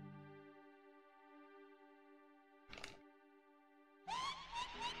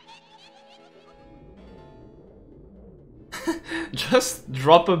 Just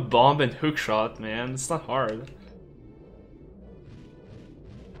drop a bomb and hookshot, man. It's not hard.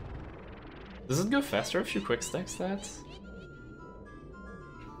 Does it go faster if you quick stacks that?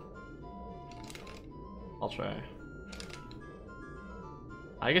 I'll try.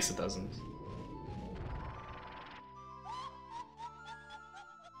 I guess it doesn't.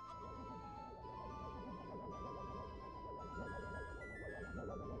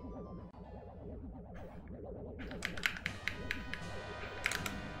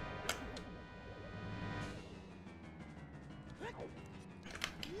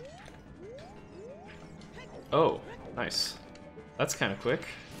 Oh, nice. That's kind of quick.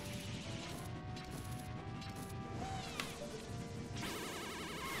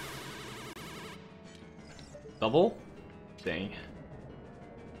 Double? Dang.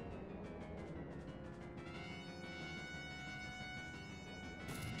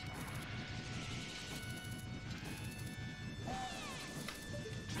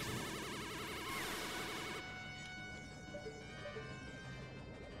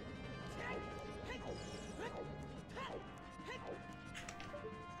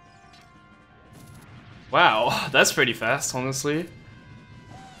 Wow, that's pretty fast, honestly.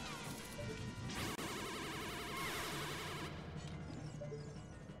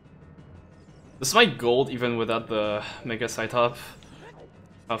 This might gold even without the Mega Side Hop.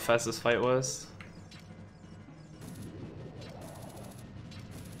 How fast this fight was.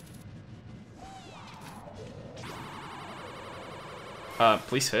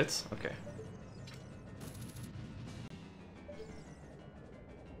 Please hit? Okay.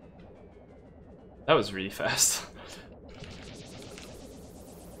 That was really fast.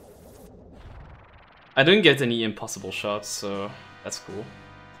 I didn't get any impossible shots, so that's cool.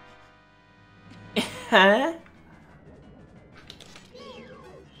 Huh?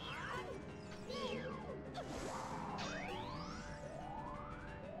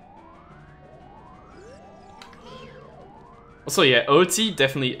 Also, yeah, OT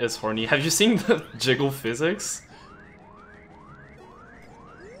definitely is horny. Have you seen the jiggle physics?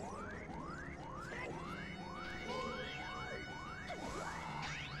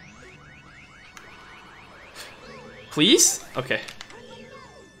 Please? Okay.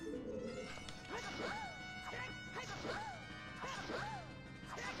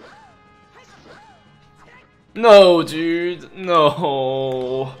 No, dude.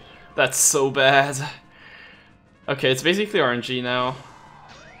 No. That's so bad. Okay, it's basically RNG now.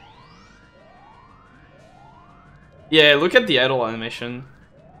 Yeah, look at the idle animation.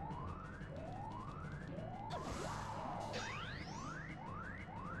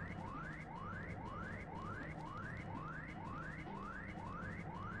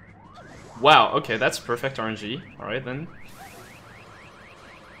 Wow, okay, that's perfect RNG. Alright then.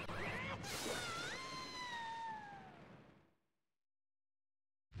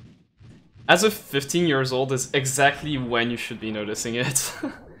 As of 15 years old is exactly when you should be noticing it.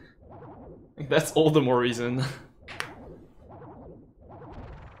 That's all the more reason.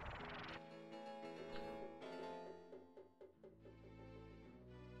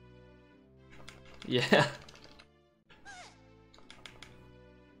 Yeah.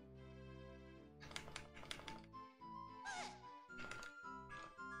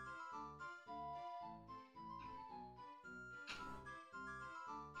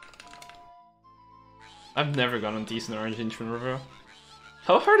 I've never gotten decent RNG in Twin River.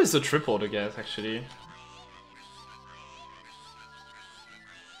 How hard is the triple to get, actually?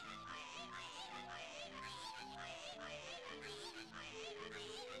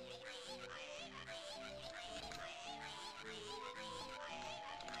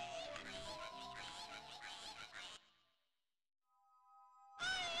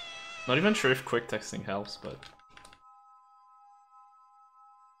 Not even sure if quick texting helps, but...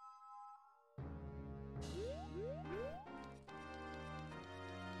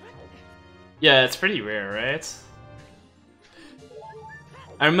 Yeah, it's pretty rare, right?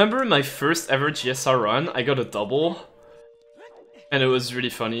 I remember my first ever GSR run, I got a double. And it was really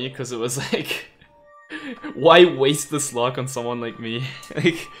funny, because it was like... why waste this luck on someone like me?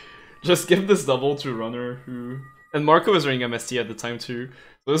 Like, just give this double to a runner who... And Marco was running MST at the time too.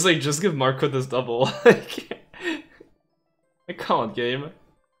 So it was like, just give Marco this double. Like, come on, game.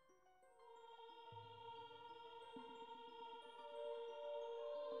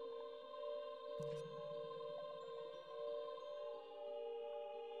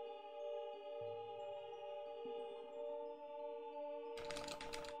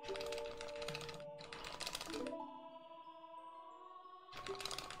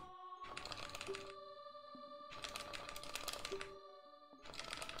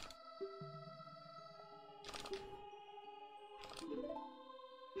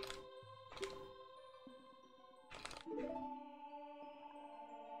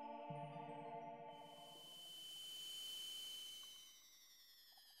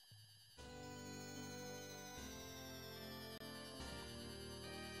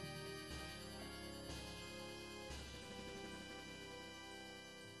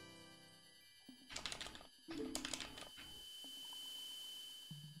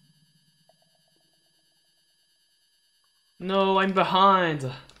 No, I'm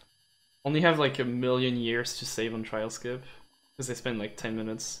behind! Only have like a million years to save on trial skip. Because I spent like 10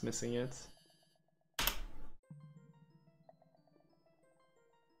 minutes missing it.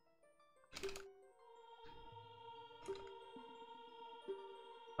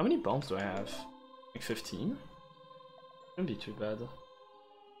 How many bombs do I have? Like 15? Wouldn't be too bad.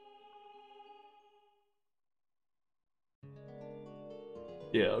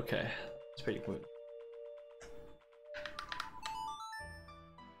 Yeah, okay. It's pretty good.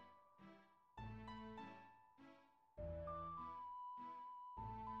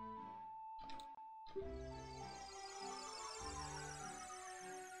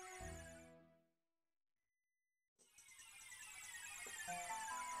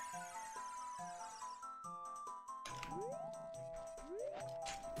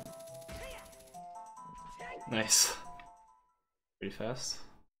 Nice. Pretty fast.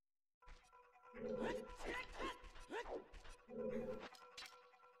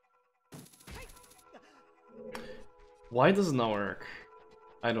 Why does it not work?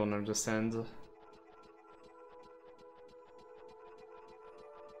 I don't understand. Do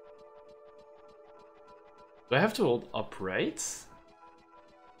I have to hold upright?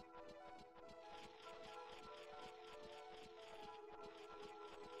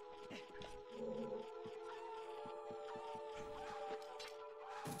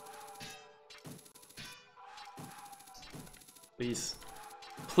 Please.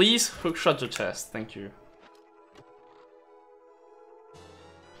 Please hookshot the chest, thank you.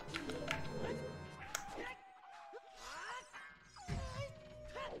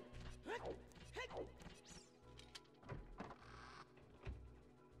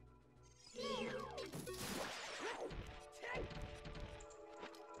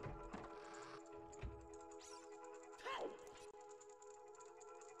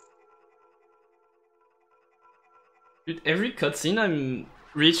 Dude, every cutscene I'm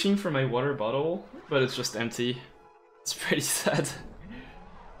reaching for my water bottle, but it's just empty. It's pretty sad.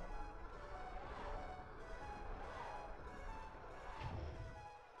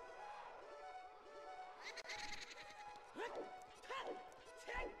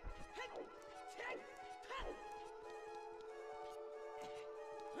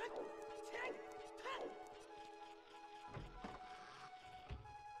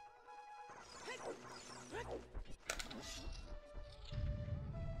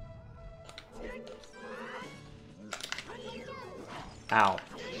 Ow.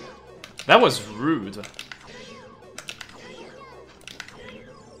 That was rude.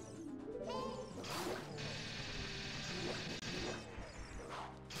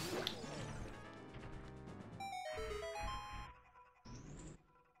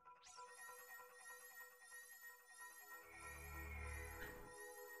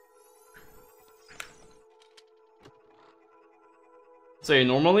 So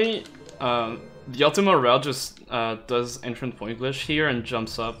normally, The Ultima route just does entrance point glitch here and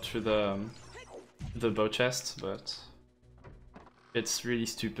jumps up to the bow chest, but it's really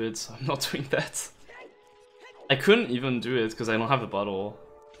stupid, so I'm not doing that. I couldn't even do it because I don't have a bottle.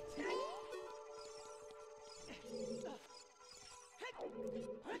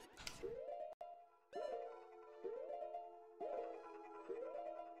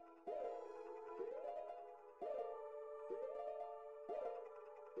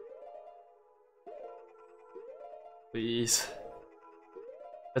 Please.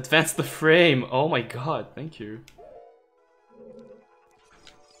 Advance the frame! Oh my god, thank you.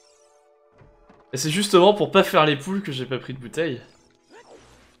 Et c'est justement pour pas faire les poules que j'ai pas pris de bouteille.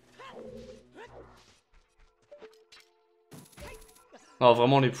 Non,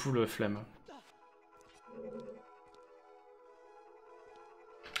 vraiment les poules, flemme.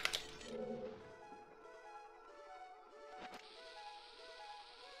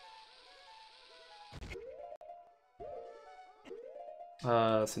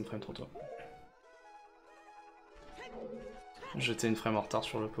 C'est une frame trop tôt. J'étais une frame en retard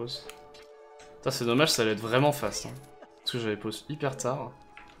sur le pause. Putain, c'est dommage, ça allait être vraiment fast. Hein. Parce que j'avais pause hyper tard.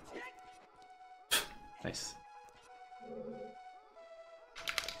 Pff, nice.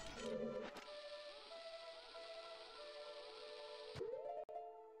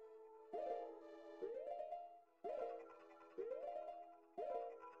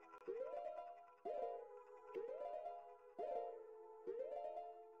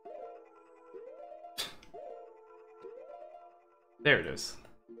 There it is.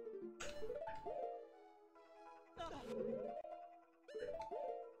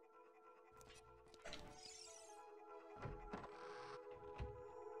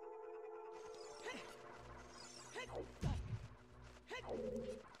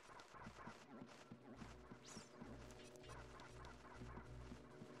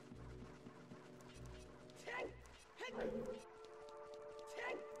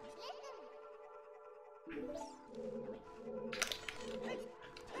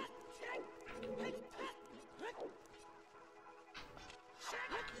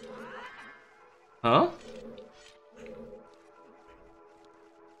 Hein?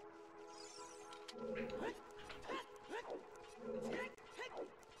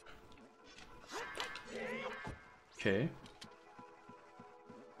 Ok.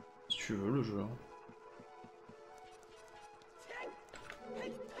 Si tu veux le jeu.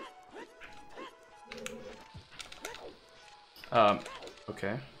 Ok.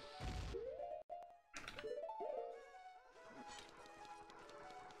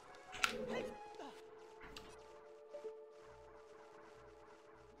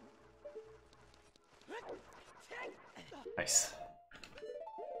 Nice.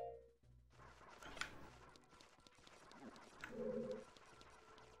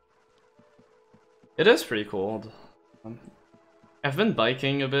 It is pretty cold. I've been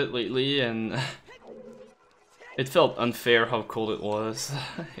biking a bit lately and it felt unfair how cold it was.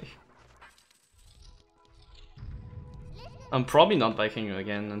 I'm probably not biking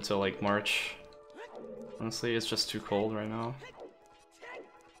again until like March. Honestly, it's just too cold right now.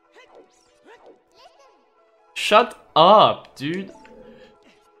 Shut up, dude!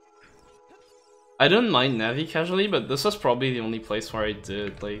 I didn't mind Navi casually, but this was probably the only place where I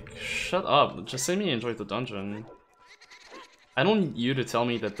did. Like, shut up, just let me enjoy the dungeon. I don't need you to tell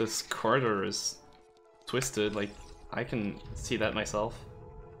me that this corridor is twisted, like, I can see that myself.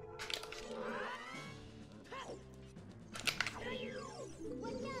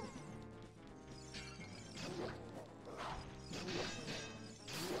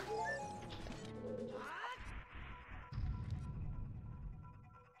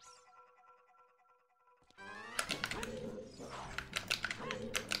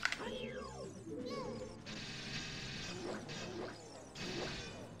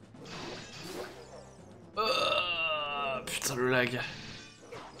 Putain le lag.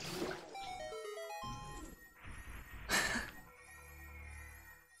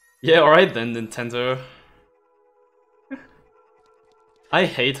 Yeah, alright then, Nintendo. I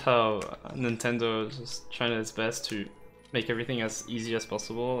hate how Nintendo is just trying its best to make everything as easy as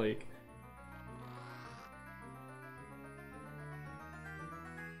possible, like...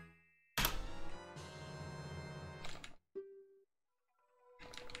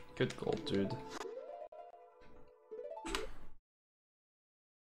 Good gold, dude.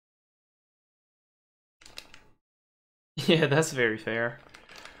 Yeah, that's very fair.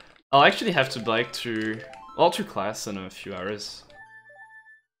 I'll actually have to bike to class in a few hours.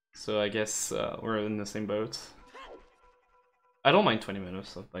 So I guess we're in the same boat. I don't mind 20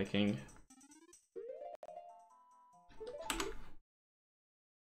 minutes of biking.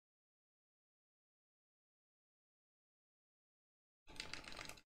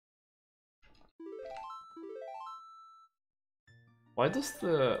 Why does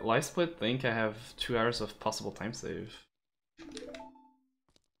the live split think I have 2 hours of possible time save?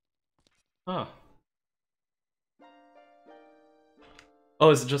 Huh. Oh,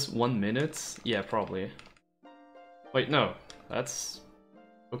 is it just 1 minute? Yeah, probably. Wait, no. That's...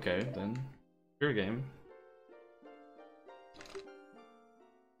 okay, then. Your game.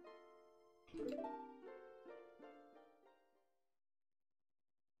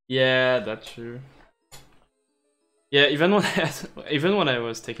 Yeah, that's true. Yeah, even when I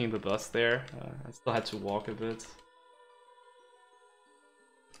was taking the bus there, I still had to walk a bit.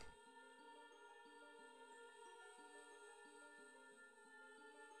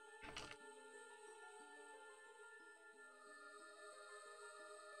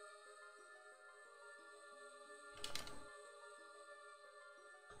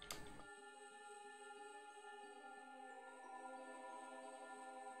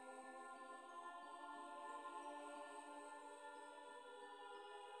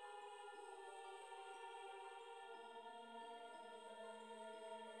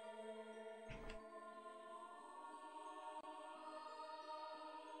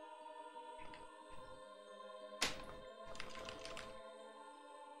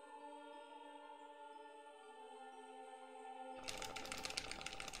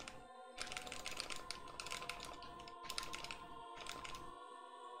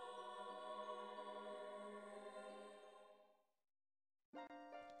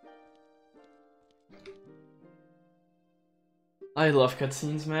 I love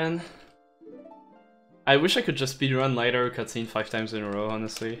cutscenes, man. I wish I could just speedrun Lighter cutscene 5 times in a row,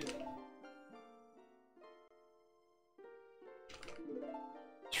 honestly.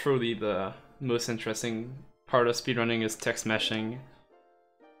 Truly the most interesting part of speedrunning is text meshing.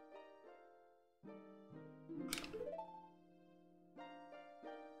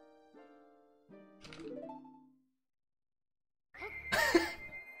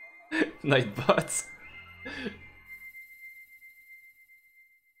 Nightbots.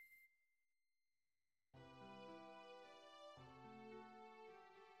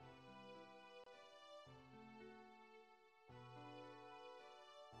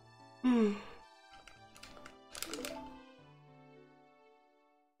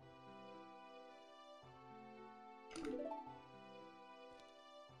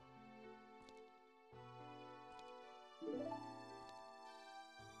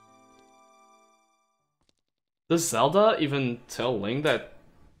 Does Zelda even tell Link that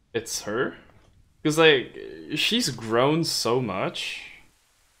it's her? Because, like, she's grown so much.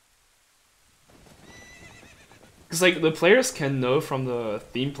 Because, like, the players can know from the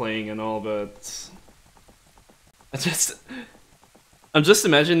theme playing and all, but... I'm just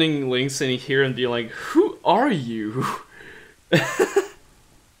imagining Link sitting here and being like, who are you?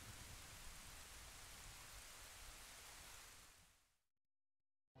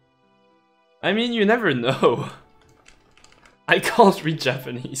 I mean, you never know. I can't read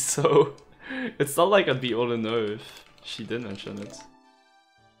Japanese, so it's not like I'd be able to know if she did mention it.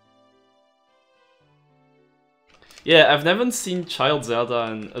 Yeah, I've never seen child Zelda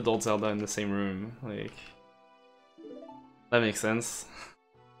and adult Zelda in the same room. Like, that makes sense.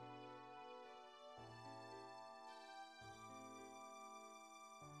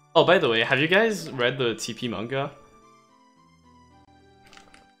 Oh, by the way, have you guys read the TP manga?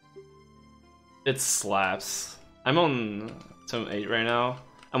 It slaps. I'm on tome 8 right now.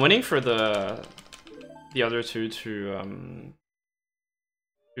 I'm waiting for the other two to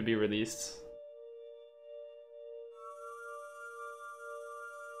be released.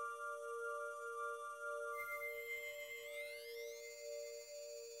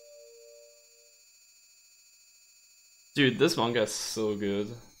 Dude, this manga is so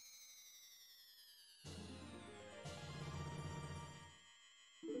good.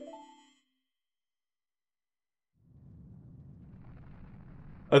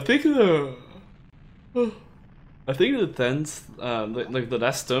 I think the 10th, like the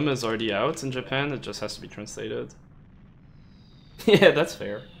last tome is already out in Japan. It just has to be translated. Yeah, that's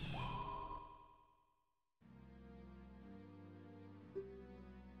fair.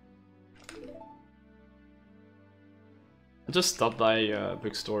 I just stopped by a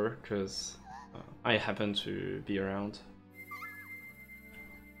bookstore because I happen to be around.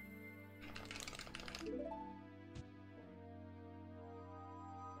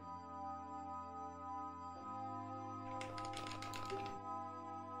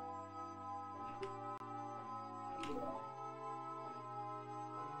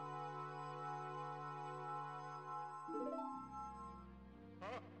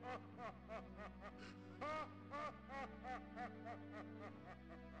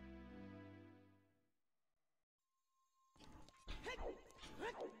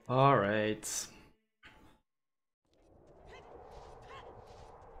 Alright.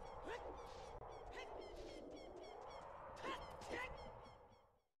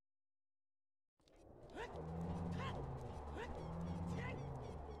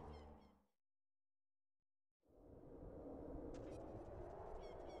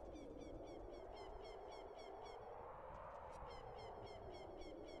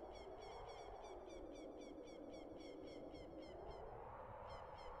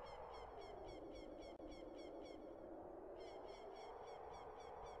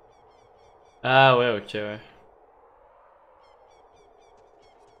 Ah ouais, ok, ouais.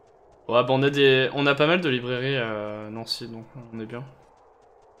 Ouais, bah on a pas mal de librairies à Nancy, donc on est bien.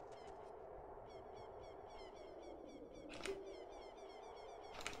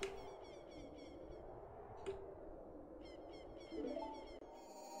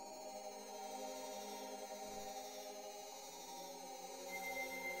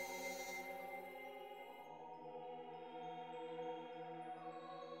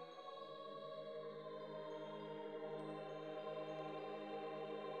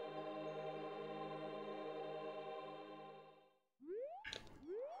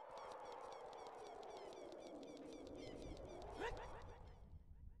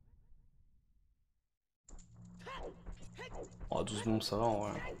 Oh, 12 bombes, ça va en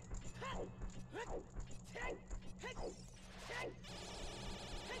vrai.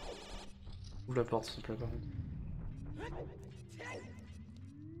 Ouvre la porte, s'il te plaît, par contre.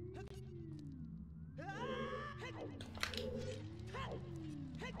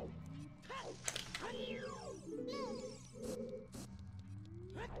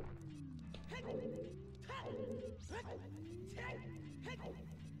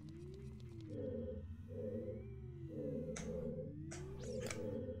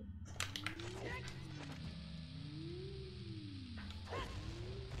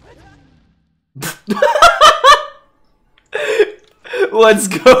 Let's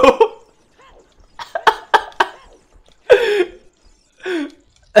go!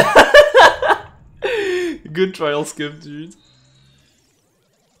 Good trial skip, dude.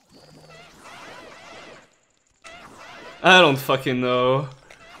 I don't fucking know.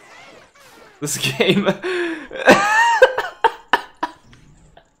 This game.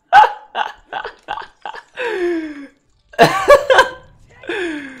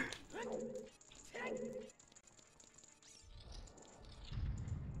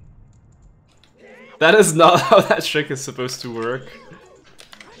 That is not how that trick is supposed to work.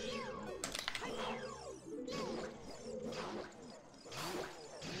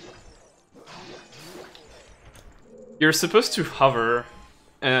 You're supposed to hover,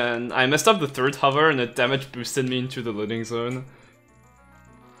 and I messed up the third hover and it damage boosted me into the loading zone.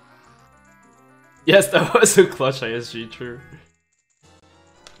 Yes, that was a clutch ISG, true.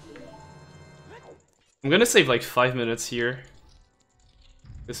 I'm gonna save like 5 minutes here.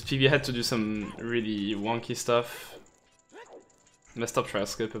 Because PB had to do some really wonky stuff. Messed up trial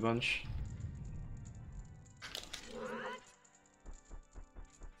skip a bunch.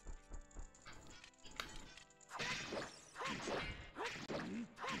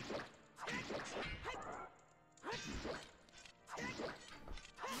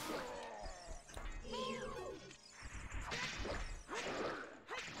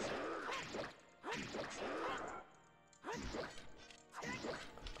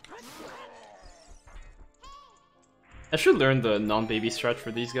 I should learn the non-baby strat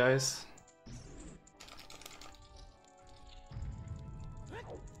for these guys.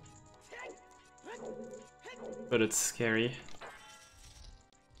 But it's scary.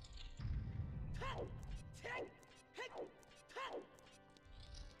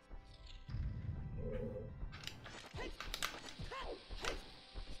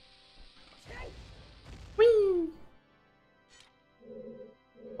 Whee!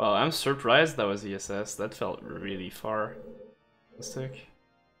 Well, I'm surprised that was ESS. That felt really far. Mistake.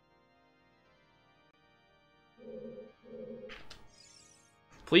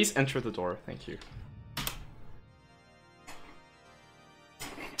 Please enter the door, thank you.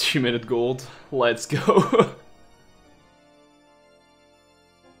 2-minute gold, let's go.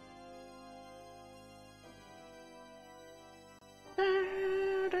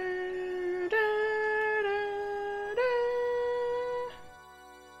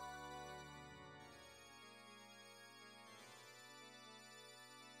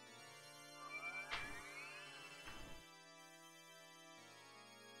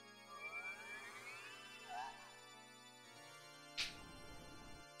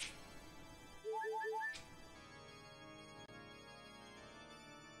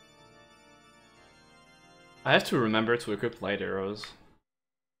 I have to remember to equip light arrows.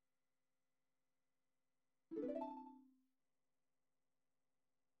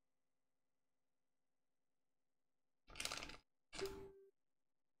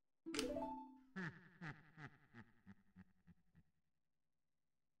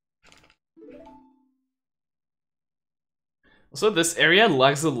 So this area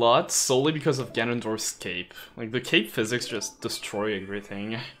lags a lot solely because of Ganondorf's cape. Like, the cape physics just destroy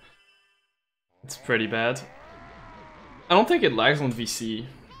everything. It's pretty bad. I don't think it lags on VC.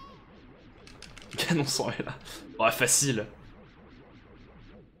 Canon sang est là. Ouais, facile.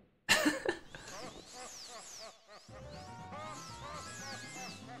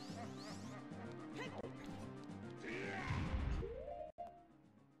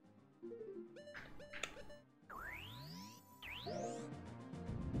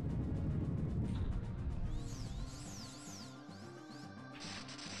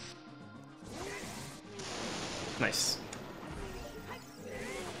 Nice.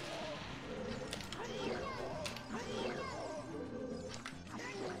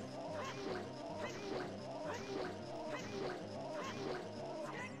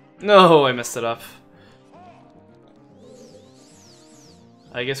 No, I messed it up.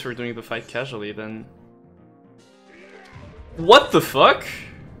 I guess we're doing the fight casually then. What the fuck?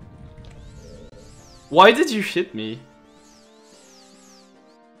 Why did you hit me?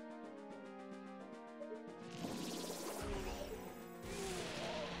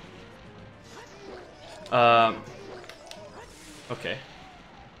 Ok.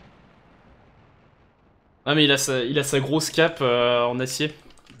 Ah mais il a sa grosse cape en acier. Tu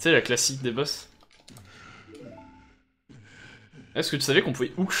sais, la classique des boss. Est-ce que tu savais qu'on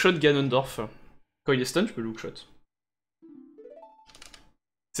pouvait hookshot Ganondorf? Quand il est stun, tu peux le hookshot.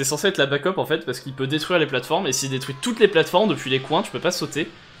 C'est censé être la backup en fait, parce qu'il peut détruire les plateformes, et s'il détruit toutes les plateformes depuis les coins, tu peux pas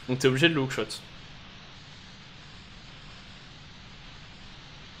sauter, donc t'es obligé de le hookshot.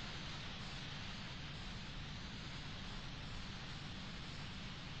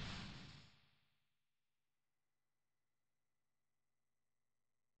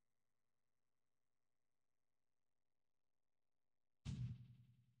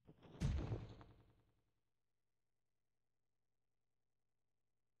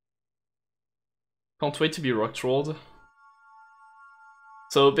 Can't wait to be rock trolled.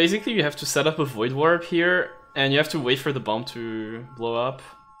 So basically you have to set up a void warp here, and you have to wait for the bomb to blow up.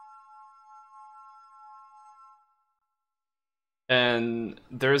 And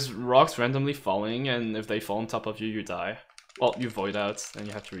there's rocks randomly falling, and if they fall on top of you, you die. Well, you void out, and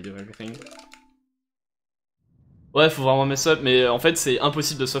you have to redo everything. Ouais, faut vraiment mess up, mais en fait c'est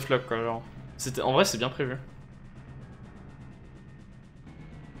impossible de softlock quoi, genre. En vrai c'est bien prévu.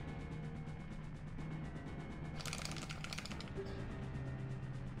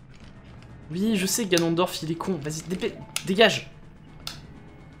 Oui, je sais, Ganondorf, il est con. Vas-y, dégage.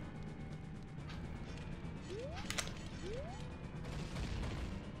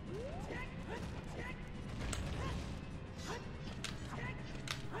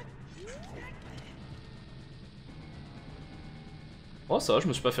 Oh, ça va, je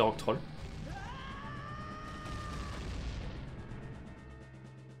me suis pas fait rock troll.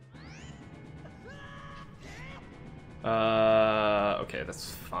 Okay,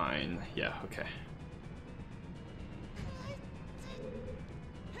 that's fine. Yeah, okay.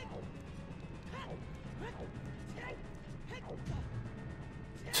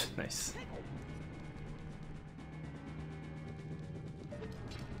 Nice.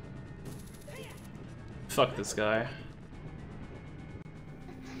 Fuck this guy.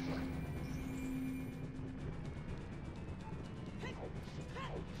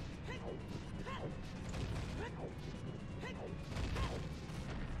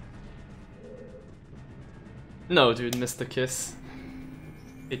 No, dude, missed the kiss.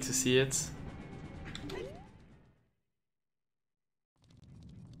 Hate to see it.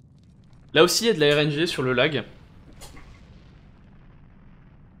 Là aussi, il y a de la RNG sur le lag.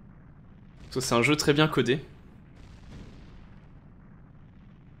 Parce que c'est un jeu très bien codé.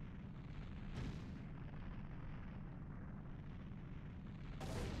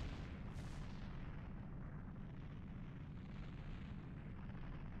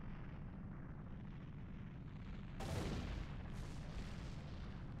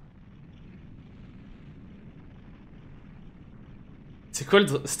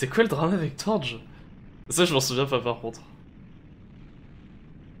 C'était quoi le drama avec Torge? Ça, je m'en souviens pas par contre.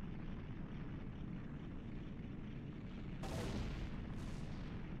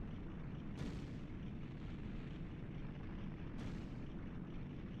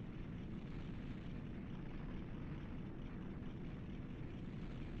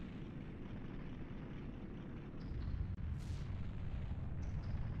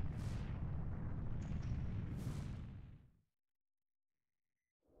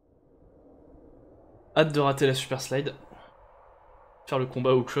 Hâte de rater la super slide. Faire le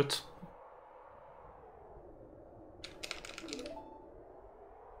combat hookshot.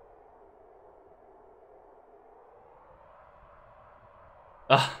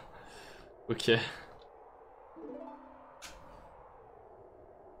 Ah, ok.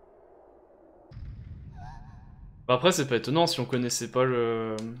 Bah après, c'est pas étonnant si on connaissait pas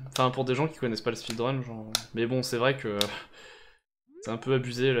le... Enfin, pour des gens qui connaissent pas le speedrun, genre... Mais bon, c'est vrai que... C'est un peu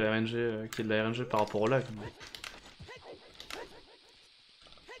abusé la RNG, qu'il y ait de la RNG par rapport au lag. Mais...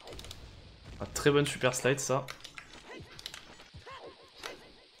 Ah, très bonne super slide, ça.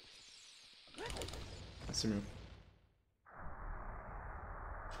 Ah, c'est mieux.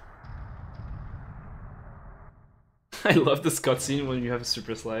 I love this cutscene when you have a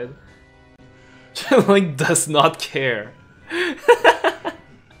super slide. Like, does not care.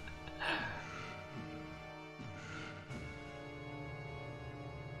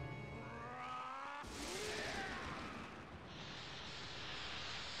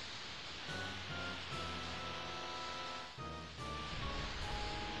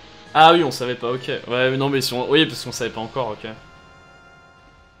 Ah oui, on savait pas, ok. Ouais, mais non, mais si on... Oui, parce qu'on savait pas encore, ok.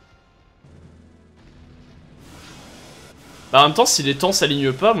 Bah en même temps, si les temps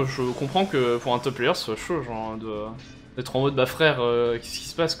s'alignent pas, moi je comprends que pour un top player, ce soit chaud, genre, d'être en mode, bah frère, qu'est-ce qui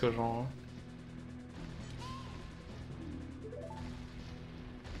se passe, quoi, genre...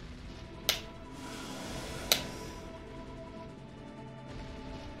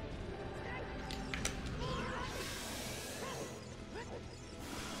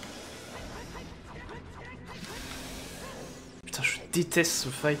 Putain, je déteste ce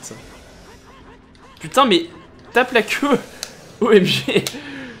fight. Putain, mais tape la queue. OMG.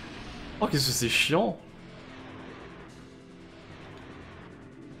 Oh, qu'est-ce que c'est chiant.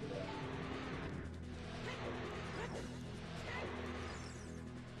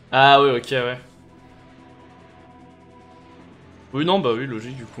 Ah ouais, ok, ouais. Oui, non, bah oui,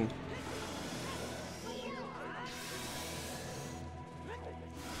 logique, du coup.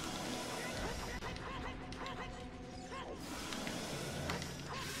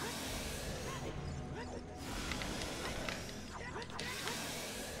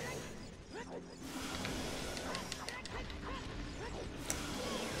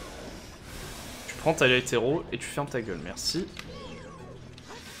 Tu prends ta hétéro et tu fermes ta gueule, merci.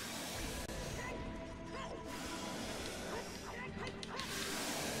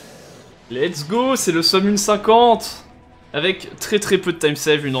 Let's go, c'est le Summon 50. Avec très peu de time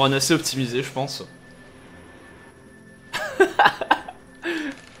save, une run assez optimisée, je pense. Ah,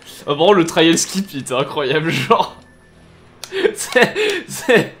 vraiment, le trial skip, il était incroyable, genre.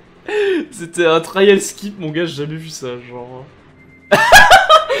 C'était un trial skip, mon gars, j'ai jamais vu ça, genre.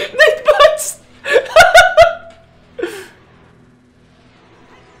 Nightbot.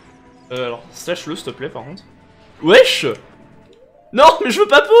 Alors, slash-le, s'il te plaît, par contre. Wesh. Non, mais je veux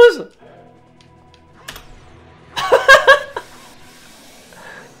pas pause.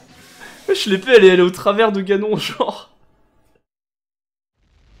 Wesh, l'épée, elle est allée au travers de Ganon, genre.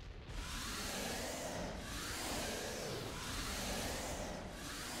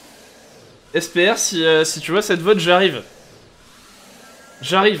 SPR, si tu vois cette vote, j'arrive.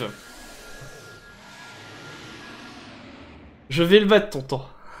 J'arrive. Je vais le battre, tonton.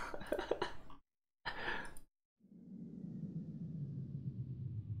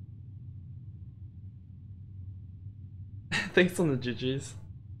 Thanks on the GG's.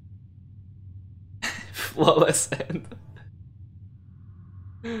 Flawless end.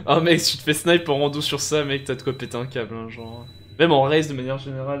 Oh mec, si tu te fais snipe en rando sur ça, mec, t'as de quoi péter un câble, hein, genre. Même en race de manière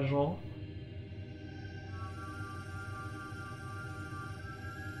générale, genre.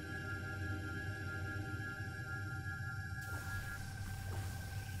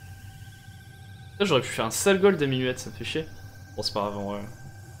 J'aurais pu faire un sale goal des minuettes, ça me fait chier. Bon, c'est pas grave, en vrai.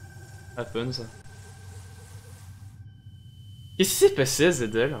 Happens. Qu'est-ce qui s'est passé à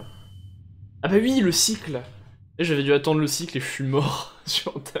ZL? Ah bah oui, le cycle. Et j'avais dû attendre le cycle et je suis mort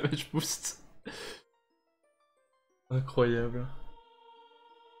sur un damage boost. Incroyable.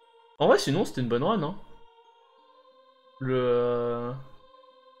 En vrai, sinon, c'était une bonne run, hein.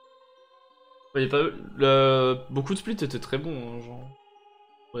 Ouais, beaucoup de splits étaient très bons, hein, genre.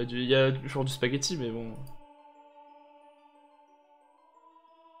 Ouais, il y a genre du spaghetti, mais bon.